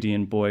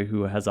disobedient boy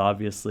who has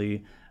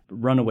obviously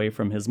run away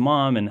from his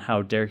mom, and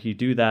how dare he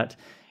do that.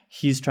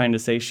 He's trying to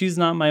say, she's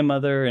not my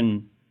mother,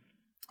 and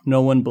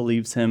no one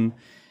believes him.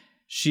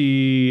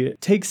 She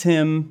takes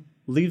him,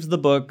 leaves the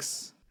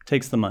books,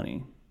 takes the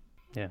money.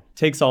 Yeah.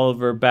 Takes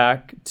Oliver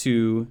back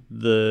to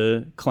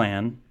the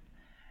clan.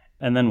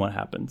 And then what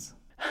happens?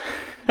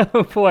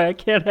 Oh boy, I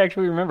can't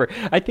actually remember.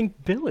 I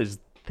think Bill is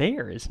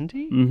there, isn't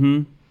he?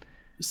 Mm-hmm.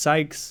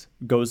 Sykes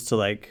goes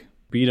to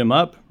beat him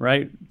up,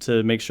 right?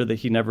 To make sure that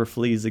he never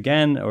flees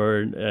again,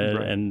 or right.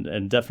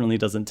 and definitely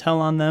doesn't tell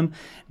on them.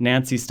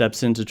 Nancy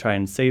steps in to try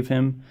and save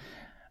him.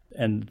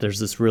 And there's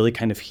this really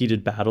kind of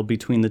heated battle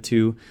between the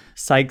two.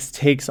 Sykes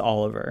takes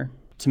Oliver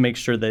to make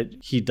sure that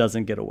he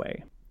doesn't get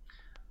away.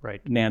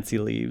 Right. Nancy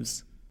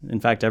leaves. In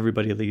fact,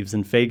 everybody leaves,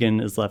 and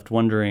Fagin is left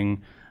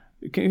wondering,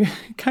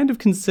 kind of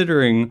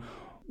considering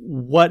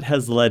what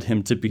has led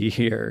him to be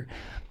here.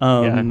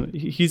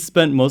 He's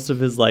spent most of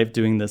his life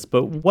doing this,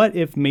 but what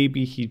if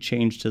maybe he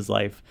changed his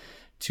life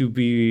to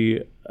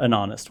be an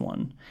honest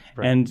one?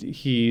 Right. And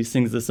he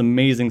sings this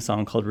amazing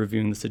song called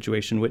Reviewing the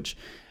Situation, which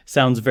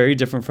sounds very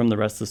different from the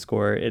rest of the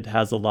score. It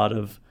has a lot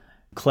of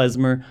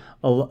klezmer.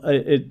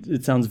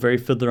 It sounds very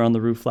Fiddler on the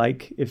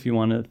Roof-like, if you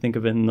want to think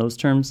of it in those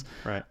terms.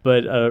 Right.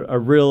 But a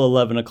real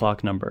 11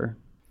 o'clock number.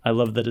 I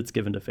love that it's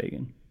given to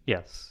Fagin.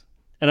 Yes.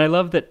 And I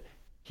love that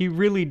he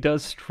really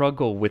does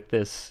struggle with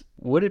this.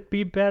 Would it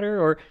be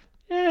better? Or,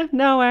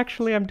 no,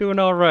 actually, I'm doing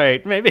all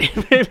right. Maybe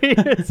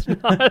it's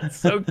not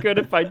so good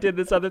if I did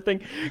this other thing.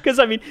 Because,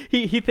 I mean,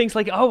 he thinks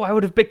I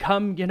would have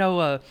become,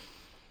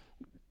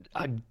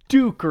 a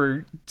duke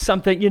or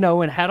something,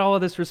 and had all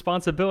of this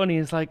responsibility.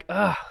 It's like,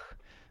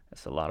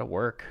 that's a lot of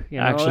work.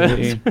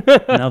 Actually,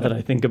 now that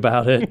I think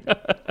about it,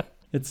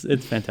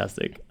 it's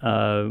fantastic.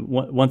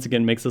 Once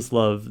again, makes us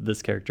love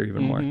this character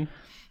even more.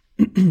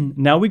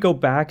 Now we go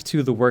back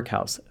to the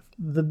workhouse,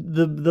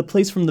 the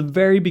place from the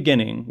very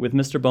beginning with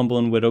Mr. Bumble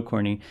and Widow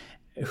Corney,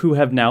 who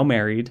have now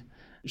married.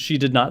 She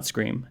did not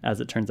scream,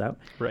 as it turns out.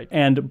 Right.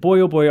 And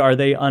boy, oh boy, are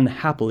they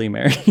unhappily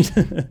married.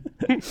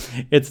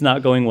 It's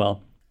not going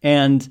well.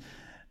 And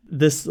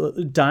this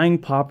dying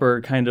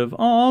pauper kind of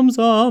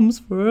alms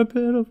for a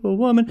pitiful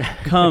woman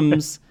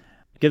comes,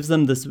 gives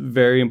them this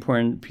very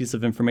important piece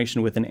of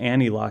information with an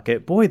Annie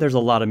locket. Boy, there's a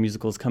lot of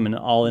musicals coming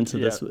all into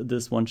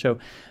this one show.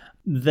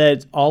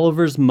 That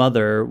Oliver's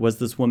mother was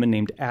this woman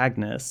named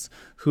Agnes,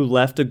 who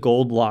left a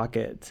gold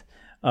locket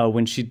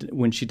when she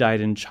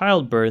died in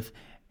childbirth,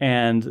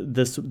 and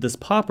this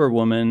pauper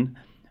woman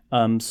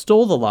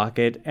stole the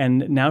locket,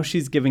 and now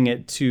she's giving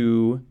it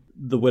to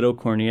the widow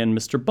Corney and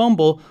Mr.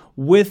 Bumble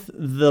with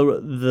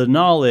the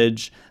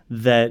knowledge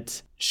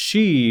that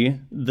she,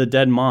 the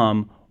dead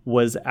mom,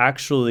 was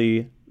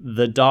actually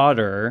the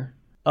daughter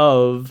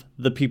of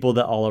the people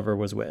that Oliver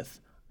was with.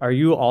 Are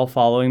you all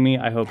following me?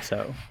 I hope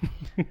so.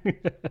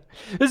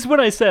 This is what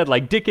I said.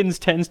 Like, Dickens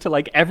tends to,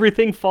 like,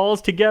 everything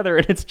falls together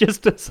and it's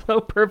just so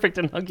perfect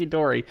and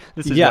hunky-dory.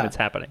 This is when it's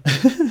happening.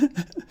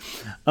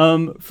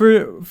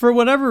 For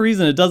whatever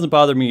reason, it doesn't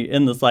bother me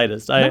in the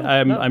slightest.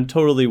 I'm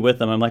totally with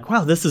them. I'm like,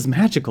 wow, this is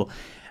magical.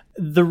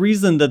 The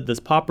reason that this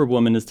pauper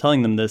woman is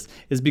telling them this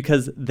is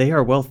because they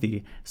are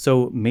wealthy.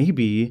 So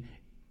maybe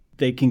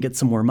they can get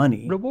some more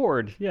money.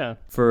 Reward, yeah.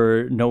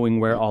 For knowing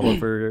where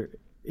Oliver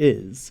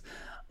is.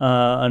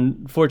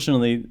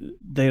 Unfortunately,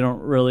 they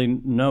don't really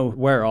know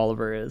where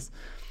Oliver is.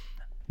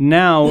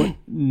 Now,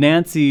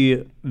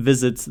 Nancy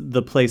visits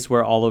the place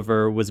where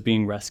Oliver was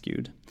being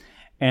rescued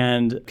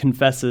and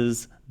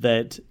confesses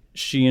that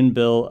she and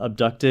Bill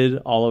abducted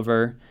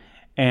Oliver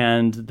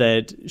and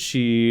that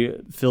she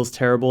feels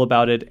terrible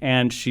about it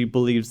and she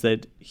believes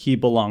that he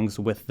belongs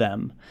with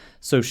them.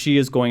 So she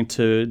is going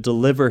to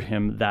deliver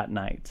him that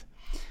night.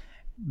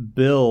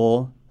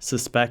 Bill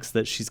suspects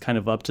that she's kind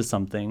of up to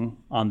something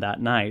on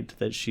that night,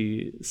 that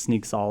she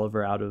sneaks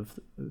Oliver out of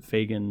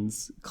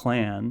Fagin's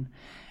clan.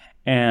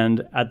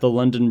 And at the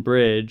London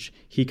Bridge,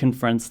 he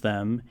confronts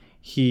them.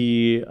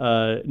 He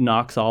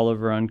knocks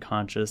Oliver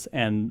unconscious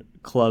and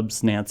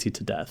clubs Nancy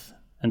to death.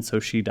 And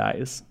so she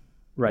dies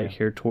right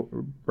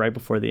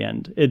before the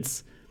end.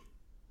 It's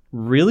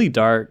really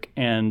dark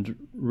and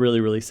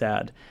really, really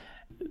sad.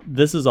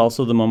 This is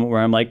also the moment where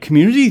I'm like,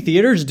 community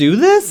theaters do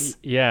this?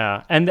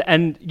 Yeah.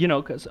 And you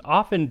know, because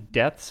often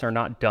deaths are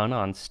not done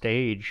on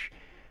stage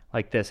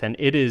like this. And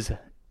it is,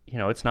 you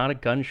know, it's not a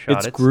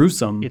gunshot. It's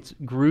gruesome. It's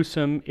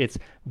gruesome. It's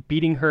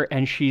beating her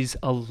and she's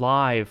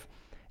alive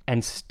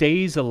and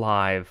stays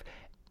alive.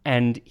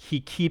 And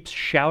he keeps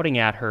shouting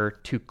at her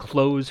to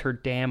close her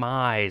damn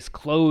eyes.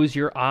 Close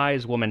your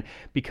eyes, woman.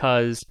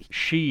 Because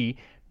she,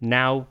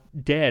 now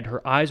dead,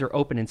 her eyes are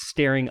open and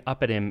staring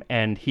up at him.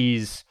 And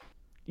he's,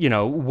 you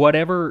know,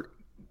 whatever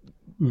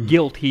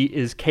guilt he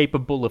is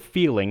capable of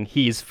feeling,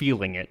 he's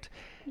feeling it.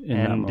 In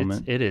that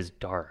moment. It is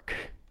dark.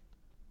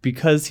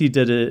 Because he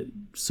did it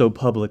so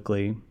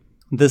publicly,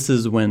 this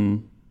is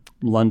when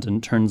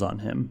London turns on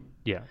him.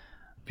 Yeah.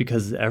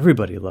 Because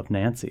everybody loved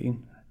Nancy.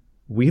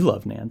 We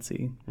love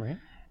Nancy. Right.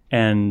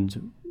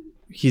 And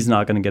he's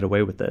not going to get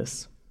away with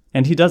this.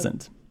 And he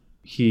doesn't.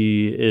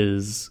 He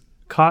is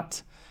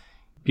caught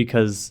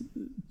because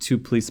two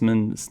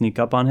policemen sneak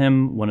up on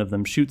him. One of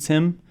them shoots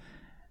him.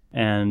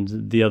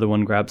 And the other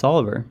one grabs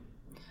Oliver.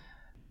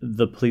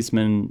 The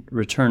policemen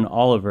return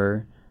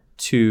Oliver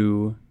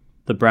to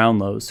the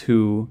Brownlows,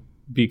 who,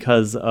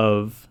 because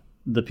of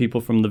the people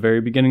from the very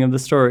beginning of the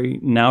story,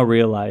 now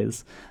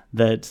realize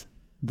that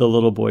the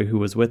little boy who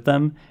was with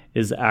them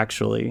is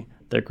actually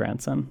their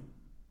grandson.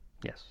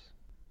 Yes.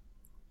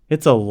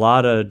 It's a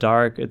lot of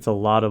dark, it's a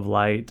lot of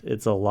light,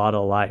 it's a lot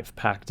of life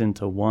packed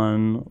into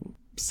one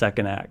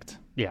second act.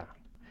 Yeah.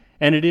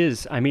 And it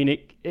is, I mean,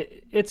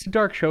 it's a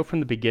dark show from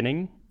the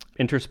beginning,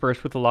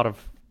 interspersed with a lot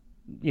of,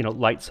 you know,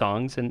 light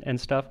songs and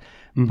stuff.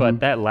 Mm-hmm. But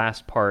that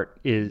last part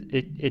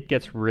it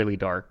gets really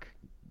dark.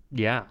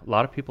 Yeah, a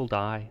lot of people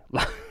die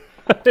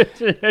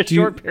in a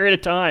short period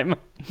of time.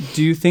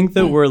 Do you think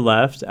that we're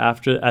left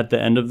at the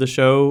end of the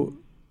show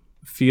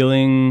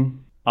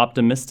feeling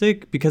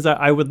optimistic? Because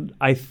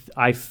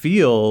I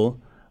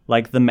feel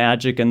like the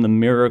magic and the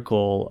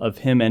miracle of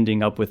him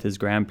ending up with his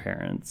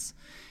grandparents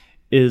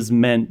is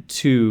meant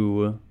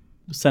to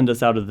send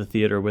us out of the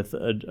theater with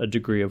a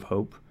degree of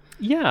hope.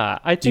 Yeah,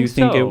 I think so. Do you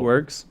think it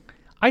works?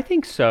 I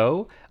think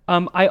so.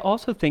 I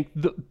also think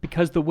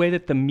because the way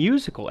that the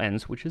musical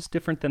ends, which is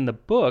different than the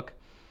book,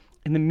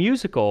 in the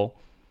musical,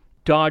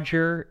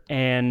 Dodger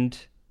and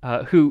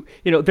who,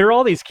 you know, they're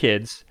all these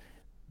kids,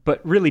 but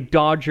really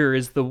Dodger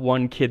is the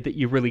one kid that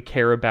you really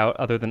care about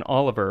other than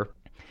Oliver.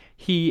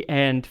 He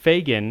and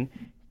Fagin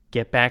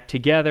get back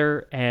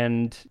together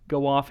and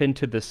go off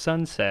into the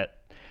sunset.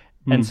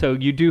 And so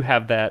you do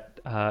have that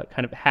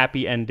kind of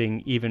happy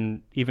ending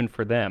even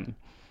for them.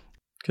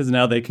 Because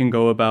now they can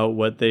go about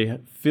what they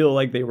feel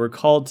like they were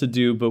called to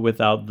do, but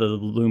without the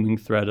looming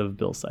threat of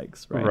Bill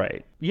Sikes, right?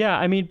 Right. Yeah,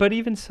 I mean, but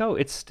even so,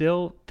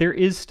 there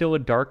is still a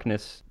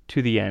darkness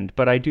to the end,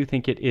 but I do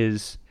think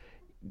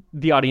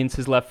the audience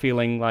is left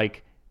feeling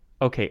like,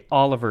 okay,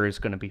 Oliver is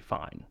going to be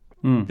fine.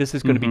 This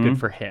is going to be good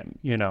for him,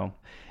 you know?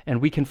 And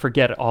we can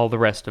forget all the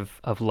rest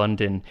of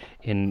London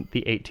in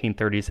the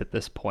 1830s at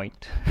this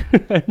point.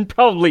 And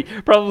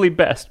probably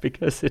best,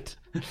 because it's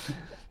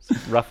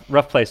a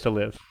rough place to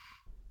live.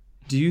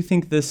 Do you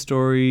think this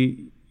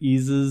story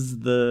eases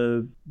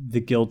the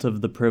guilt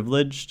of the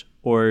privileged,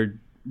 or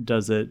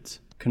does it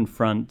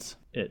confront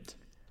it?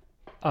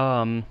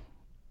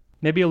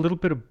 Maybe a little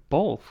bit of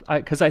both,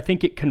 because I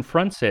think it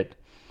confronts it,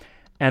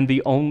 and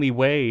the only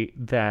way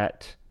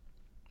that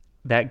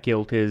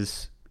guilt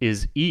is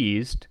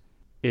eased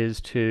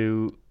is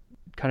to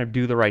kind of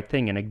do the right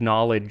thing and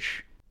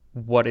acknowledge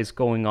what is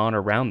going on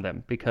around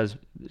them, because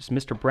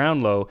Mr.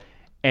 Brownlow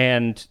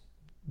and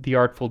the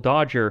Artful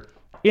Dodger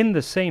in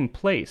the same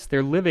place.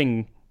 They're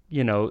living,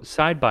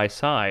 side by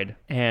side.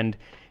 And,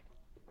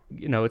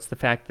 it's the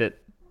fact that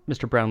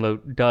Mr. Brownlow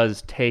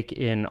does take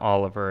in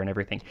Oliver and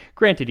everything.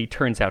 Granted, he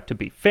turns out to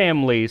be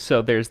family,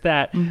 so there's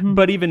that. Mm-hmm.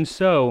 But even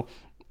so,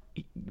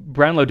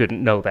 Brownlow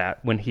didn't know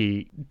that when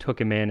he took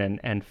him in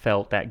and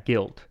felt that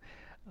guilt.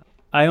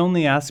 I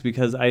only ask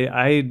because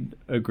I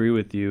agree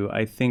with you.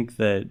 I think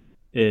that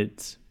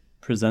it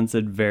presents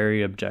it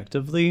very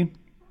objectively,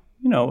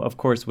 of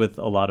course, with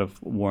a lot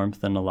of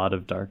warmth and a lot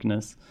of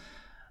darkness.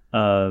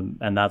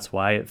 And that's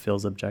why it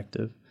feels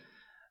objective.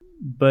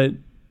 But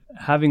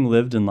having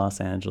lived in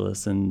Los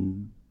Angeles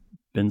and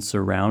been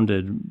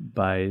surrounded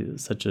by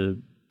such a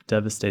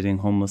devastating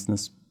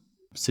homelessness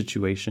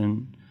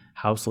situation,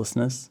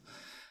 houselessness,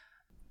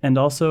 and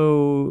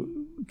also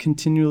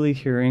continually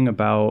hearing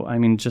about,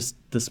 just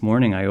this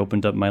morning I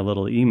opened up my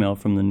little email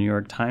from the New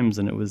York Times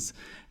and it was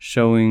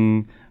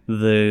showing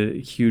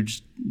the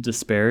huge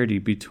disparity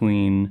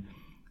between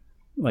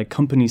like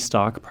company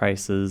stock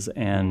prices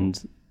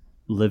and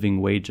living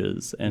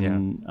wages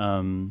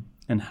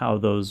and how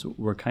those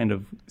were kind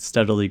of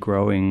steadily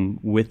growing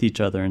with each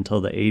other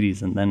until the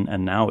 80s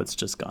and now it's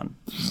just gone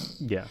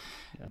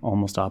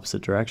almost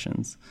opposite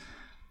directions.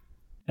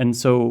 And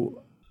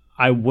so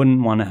I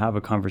wouldn't want to have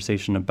a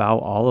conversation about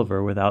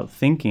Oliver without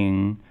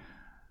thinking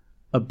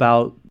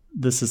about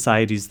the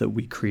societies that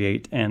we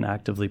create and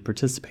actively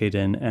participate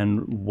in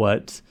and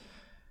what's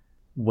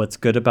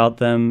good about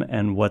them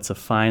and what's a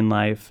fine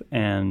life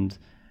and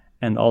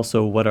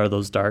also what are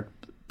those dark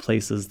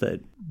places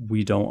that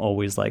we don't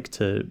always like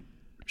to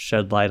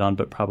shed light on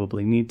but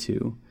probably need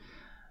to.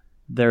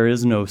 There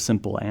is no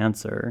simple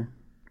answer,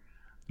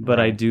 but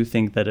right. I do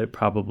think that it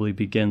probably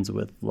begins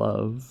with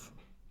love.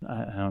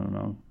 I don't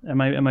know.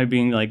 Am I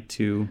being like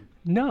too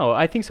No,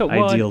 I think so.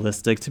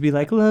 Idealistic to be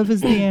like, love is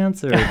the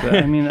answer. But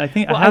I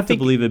think I have to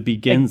believe it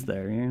begins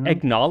there.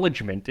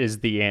 Acknowledgement is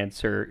the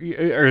answer,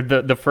 or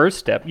the first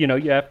step. You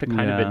have to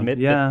kind of admit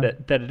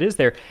that it is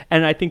there.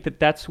 And I think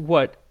that's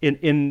what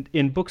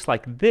in books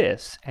like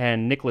this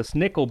and Nicholas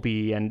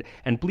Nickleby and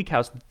Bleak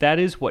House, that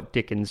is what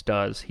Dickens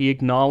does. He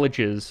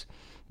acknowledges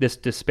this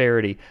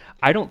disparity.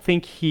 I don't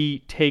think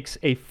he takes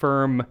a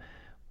firm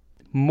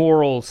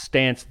moral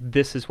stance,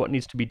 this is what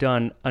needs to be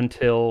done,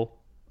 until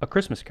A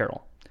Christmas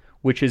Carol,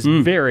 which is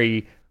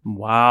very...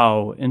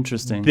 Wow,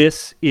 interesting.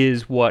 This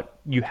is what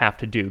you have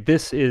to do.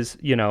 This is,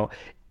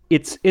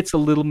 it's a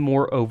little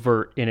more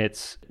overt in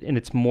its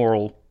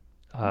moral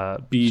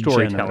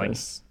storytelling.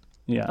 Generous.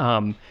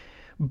 Yeah.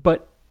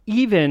 But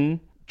even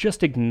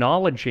just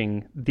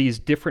acknowledging these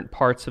different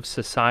parts of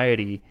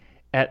society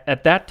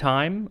at that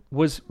time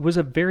was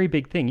a very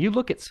big thing. You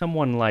look at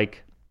someone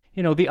like,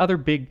 the other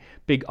big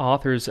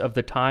authors of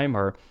the time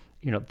are,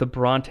 the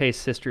Bronte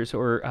sisters,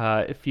 or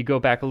if you go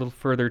back a little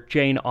further,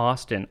 Jane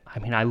Austen.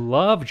 I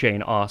love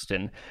Jane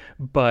Austen,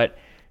 but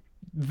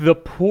the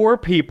poor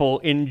people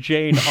in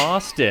Jane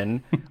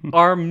Austen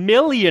are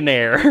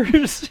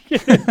millionaires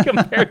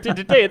compared to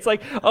today. It's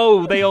like,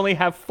 they only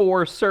have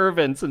 4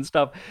 servants and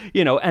stuff,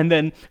 and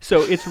then,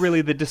 so it's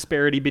really the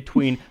disparity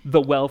between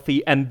the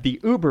wealthy and the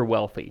uber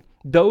wealthy.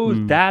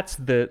 That's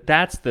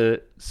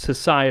the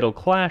societal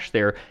clash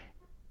there.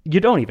 You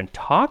don't even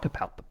talk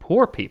about the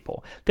poor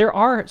people. There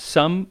are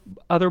some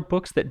other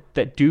books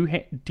that do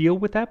deal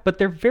with that, but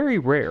they're very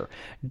rare.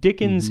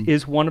 Dickens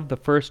is one of the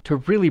first to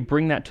really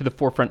bring that to the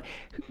forefront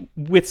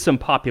with some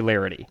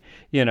popularity.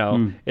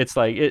 It's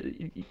like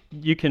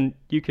you can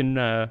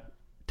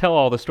tell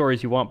all the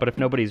stories you want, but if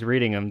nobody's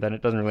reading them, then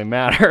it doesn't really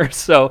matter.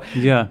 So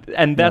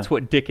and that's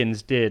what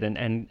Dickens did,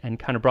 and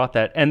kind of brought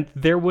that. And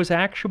there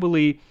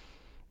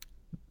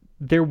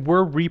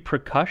were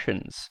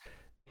repercussions,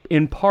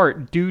 in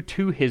part due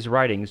to his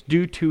writings,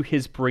 due to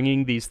his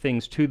bringing these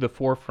things to the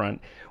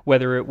forefront,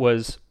 whether it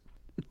was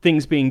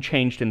things being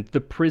changed in the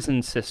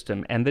prison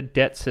system and the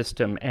debt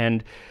system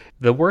and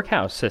the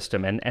workhouse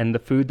system and the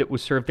food that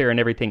was served there and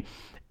everything.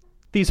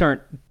 These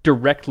aren't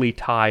directly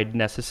tied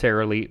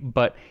necessarily,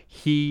 but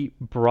he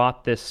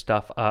brought this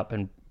stuff up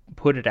and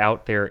put it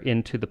out there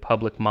into the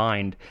public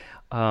mind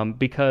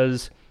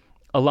because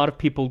a lot of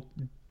people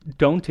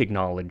don't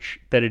acknowledge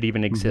that it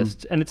even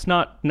exists. And it's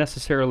not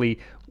necessarily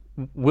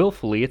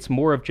willfully, it's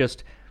more of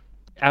just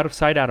out of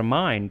sight, out of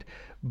mind,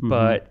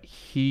 but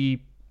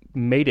he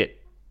made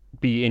it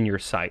be in your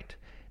sight.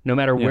 No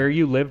matter where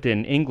you lived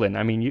in England,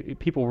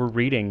 people were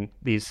reading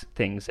these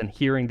things and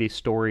hearing these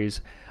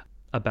stories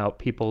about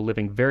people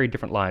living very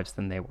different lives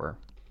than they were.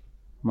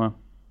 Wow.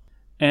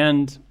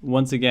 And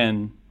once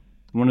again,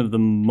 one of the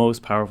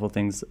most powerful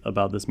things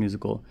about this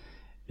musical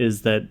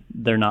is that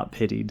they're not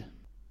pitied.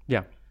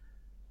 Yeah.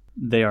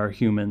 They are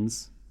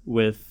humans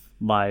with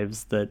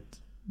lives that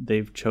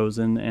they've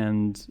chosen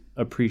and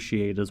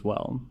appreciate as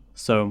well.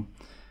 So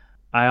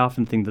I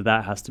often think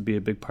that has to be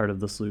a big part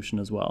of the solution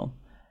as well,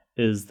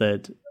 is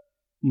that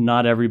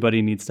not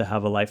everybody needs to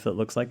have a life that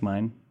looks like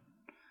mine,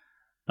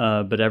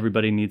 but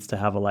everybody needs to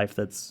have a life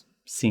that's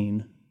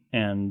seen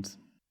and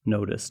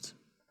noticed.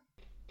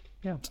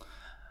 Yeah.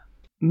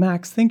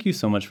 Max, thank you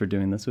so much for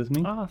doing this with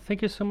me. Oh,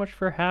 thank you so much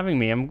for having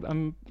me.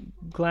 I'm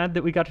glad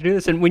that we got to do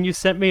this. And when you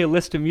sent me a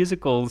list of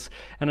musicals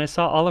and I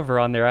saw Oliver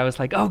on there, I was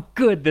like, oh,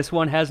 good, this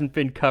one hasn't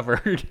been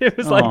covered. It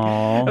was like,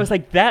 I was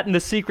like, that and The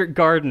Secret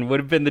Garden would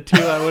have been the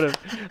two I would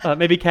have,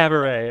 maybe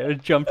Cabaret,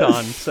 jumped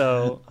on.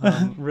 So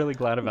I'm really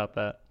glad about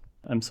that.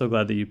 I'm so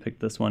glad that you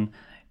picked this one.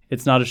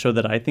 It's not a show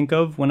that I think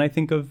of when I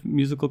think of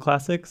musical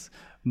classics,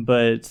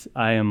 but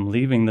I am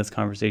leaving this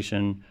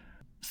conversation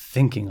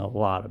thinking a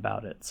lot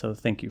about it. So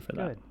thank you for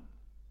that.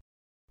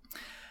 Good.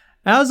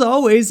 As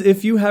always,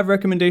 if you have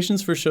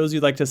recommendations for shows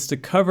you'd like us to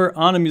cover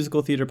on a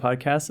musical theater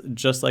podcast,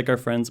 just like our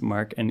friends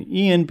Mark and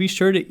Ian, be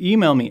sure to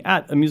email me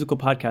at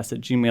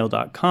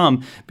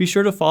amusicalpodcast@gmail.com. Be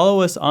sure to follow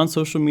us on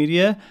social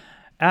media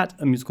at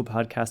A Musical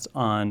Podcast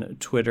on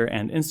Twitter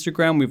and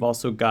Instagram. We've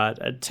also got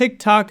a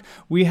TikTok.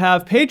 We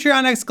have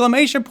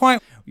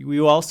Patreon ! We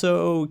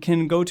also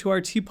can go to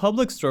our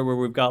TeePublic store where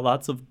we've got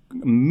lots of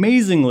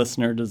amazing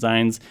listener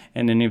designs,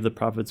 and any of the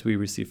profits we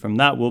receive from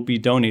that will be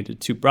donated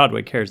to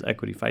Broadway Cares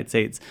Equity Fights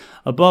AIDS.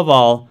 Above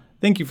all,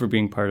 thank you for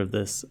being part of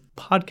this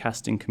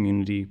podcasting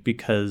community,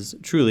 because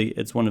truly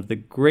it's one of the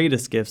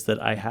greatest gifts that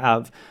I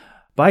have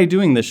by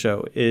doing this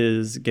show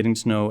is getting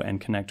to know and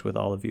connect with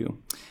all of you.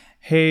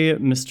 Hey,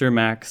 Mr.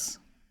 Max,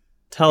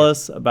 tell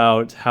us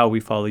about how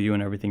we follow you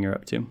and everything you're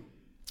up to.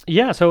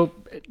 Yeah, so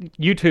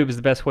YouTube is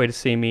the best way to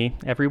see me.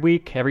 Every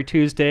week, every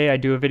Tuesday, I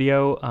do a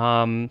video,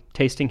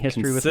 tasting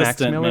history with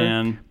Max Miller.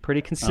 Man.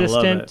 Pretty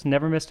consistent.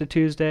 Never missed a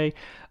Tuesday.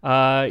 Go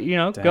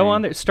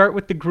on there. Start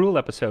with the Gruel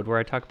episode where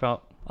I talk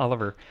about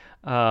Oliver.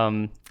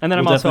 And then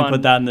I'm also definitely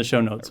put that in the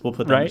show notes. We'll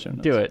put that in the show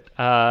notes. Do it.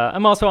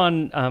 I'm also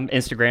on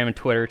Instagram and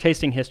Twitter,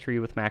 Tasting History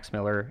with Max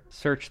Miller.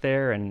 Search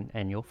there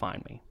and you'll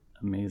find me.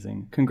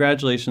 Amazing.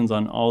 Congratulations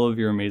on all of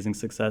your amazing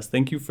success.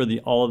 Thank you for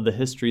all of the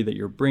history that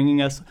you're bringing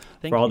us,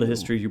 for all the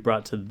history you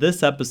brought to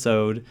this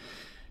episode.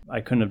 I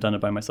couldn't have done it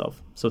by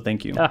myself, so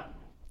thank you.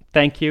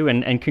 Thank you,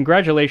 and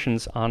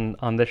congratulations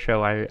on this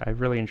show. I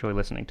really enjoy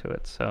listening to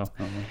it. So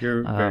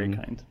you're very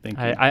kind. Thank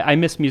you. I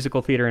miss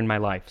musical theater in my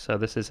life, so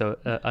this is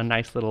a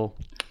nice little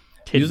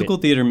tidbit. Musical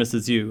theater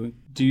misses you.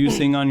 Do you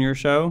sing on your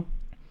show?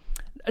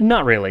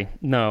 Not really,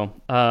 no.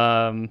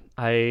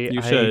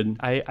 You should.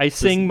 I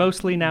sing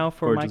mostly now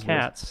for my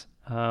cats,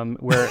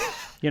 where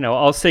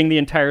I'll sing the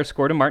entire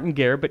score to Martin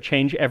Guerre, but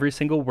change every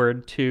single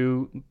word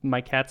to my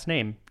cat's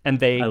name,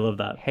 and I love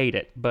that. Hate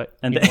it, but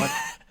you know what?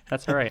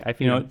 That's all right. I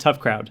feel tough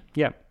crowd.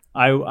 Yeah,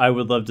 I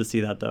would love to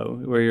see that though,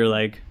 where you're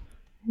like,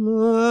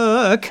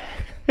 look.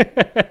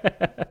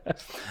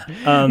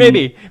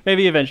 Maybe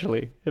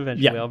eventually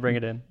I'll bring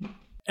it in.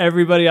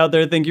 Everybody out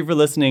there, thank you for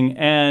listening.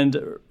 And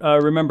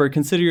remember,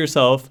 consider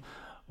yourself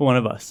one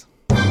of us.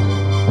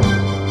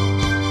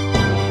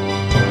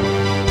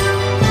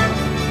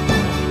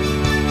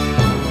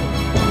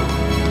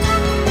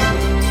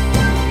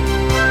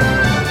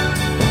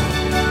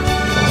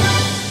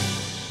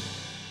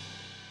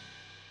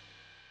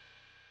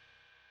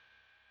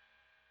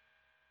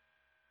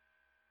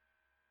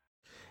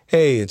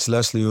 Hey, it's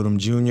Leslie Odom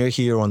Jr.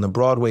 here on the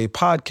Broadway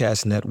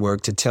Podcast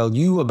Network to tell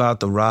you about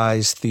the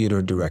Rise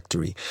Theater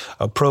Directory,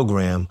 a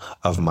program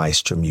of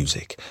Maestro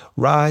Music.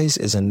 Rise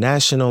is a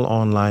national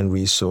online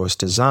resource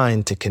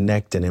designed to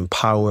connect and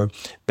empower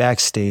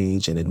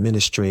backstage and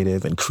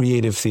administrative and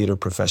creative theater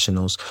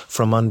professionals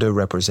from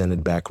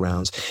underrepresented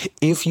backgrounds.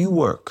 If you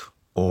work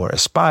or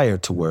aspire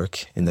to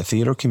work in the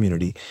theater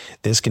community,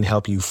 this can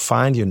help you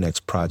find your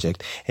next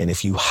project. And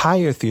if you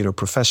hire theater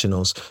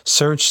professionals,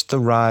 search the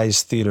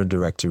Rise Theater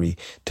Directory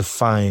to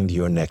find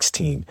your next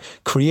team.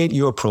 Create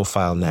your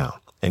profile now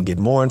and get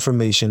more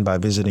information by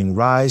visiting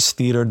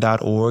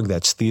risetheater.org.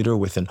 That's theater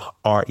with an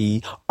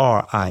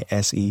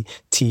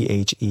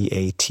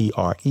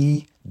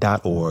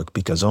RISETHEATRE.org,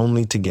 because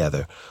only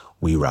together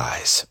we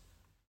rise.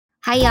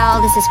 Hi,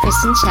 y'all. This is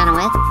Kristen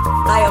Chenoweth.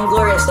 Hi, I'm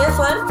Gloria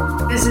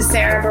Estefan. This is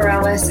Sarah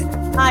Bareilles.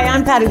 Hi,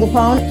 I'm Patti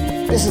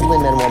LuPone. This is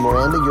Lin-Manuel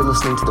Miranda. You're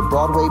listening to the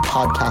Broadway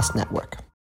Podcast Network.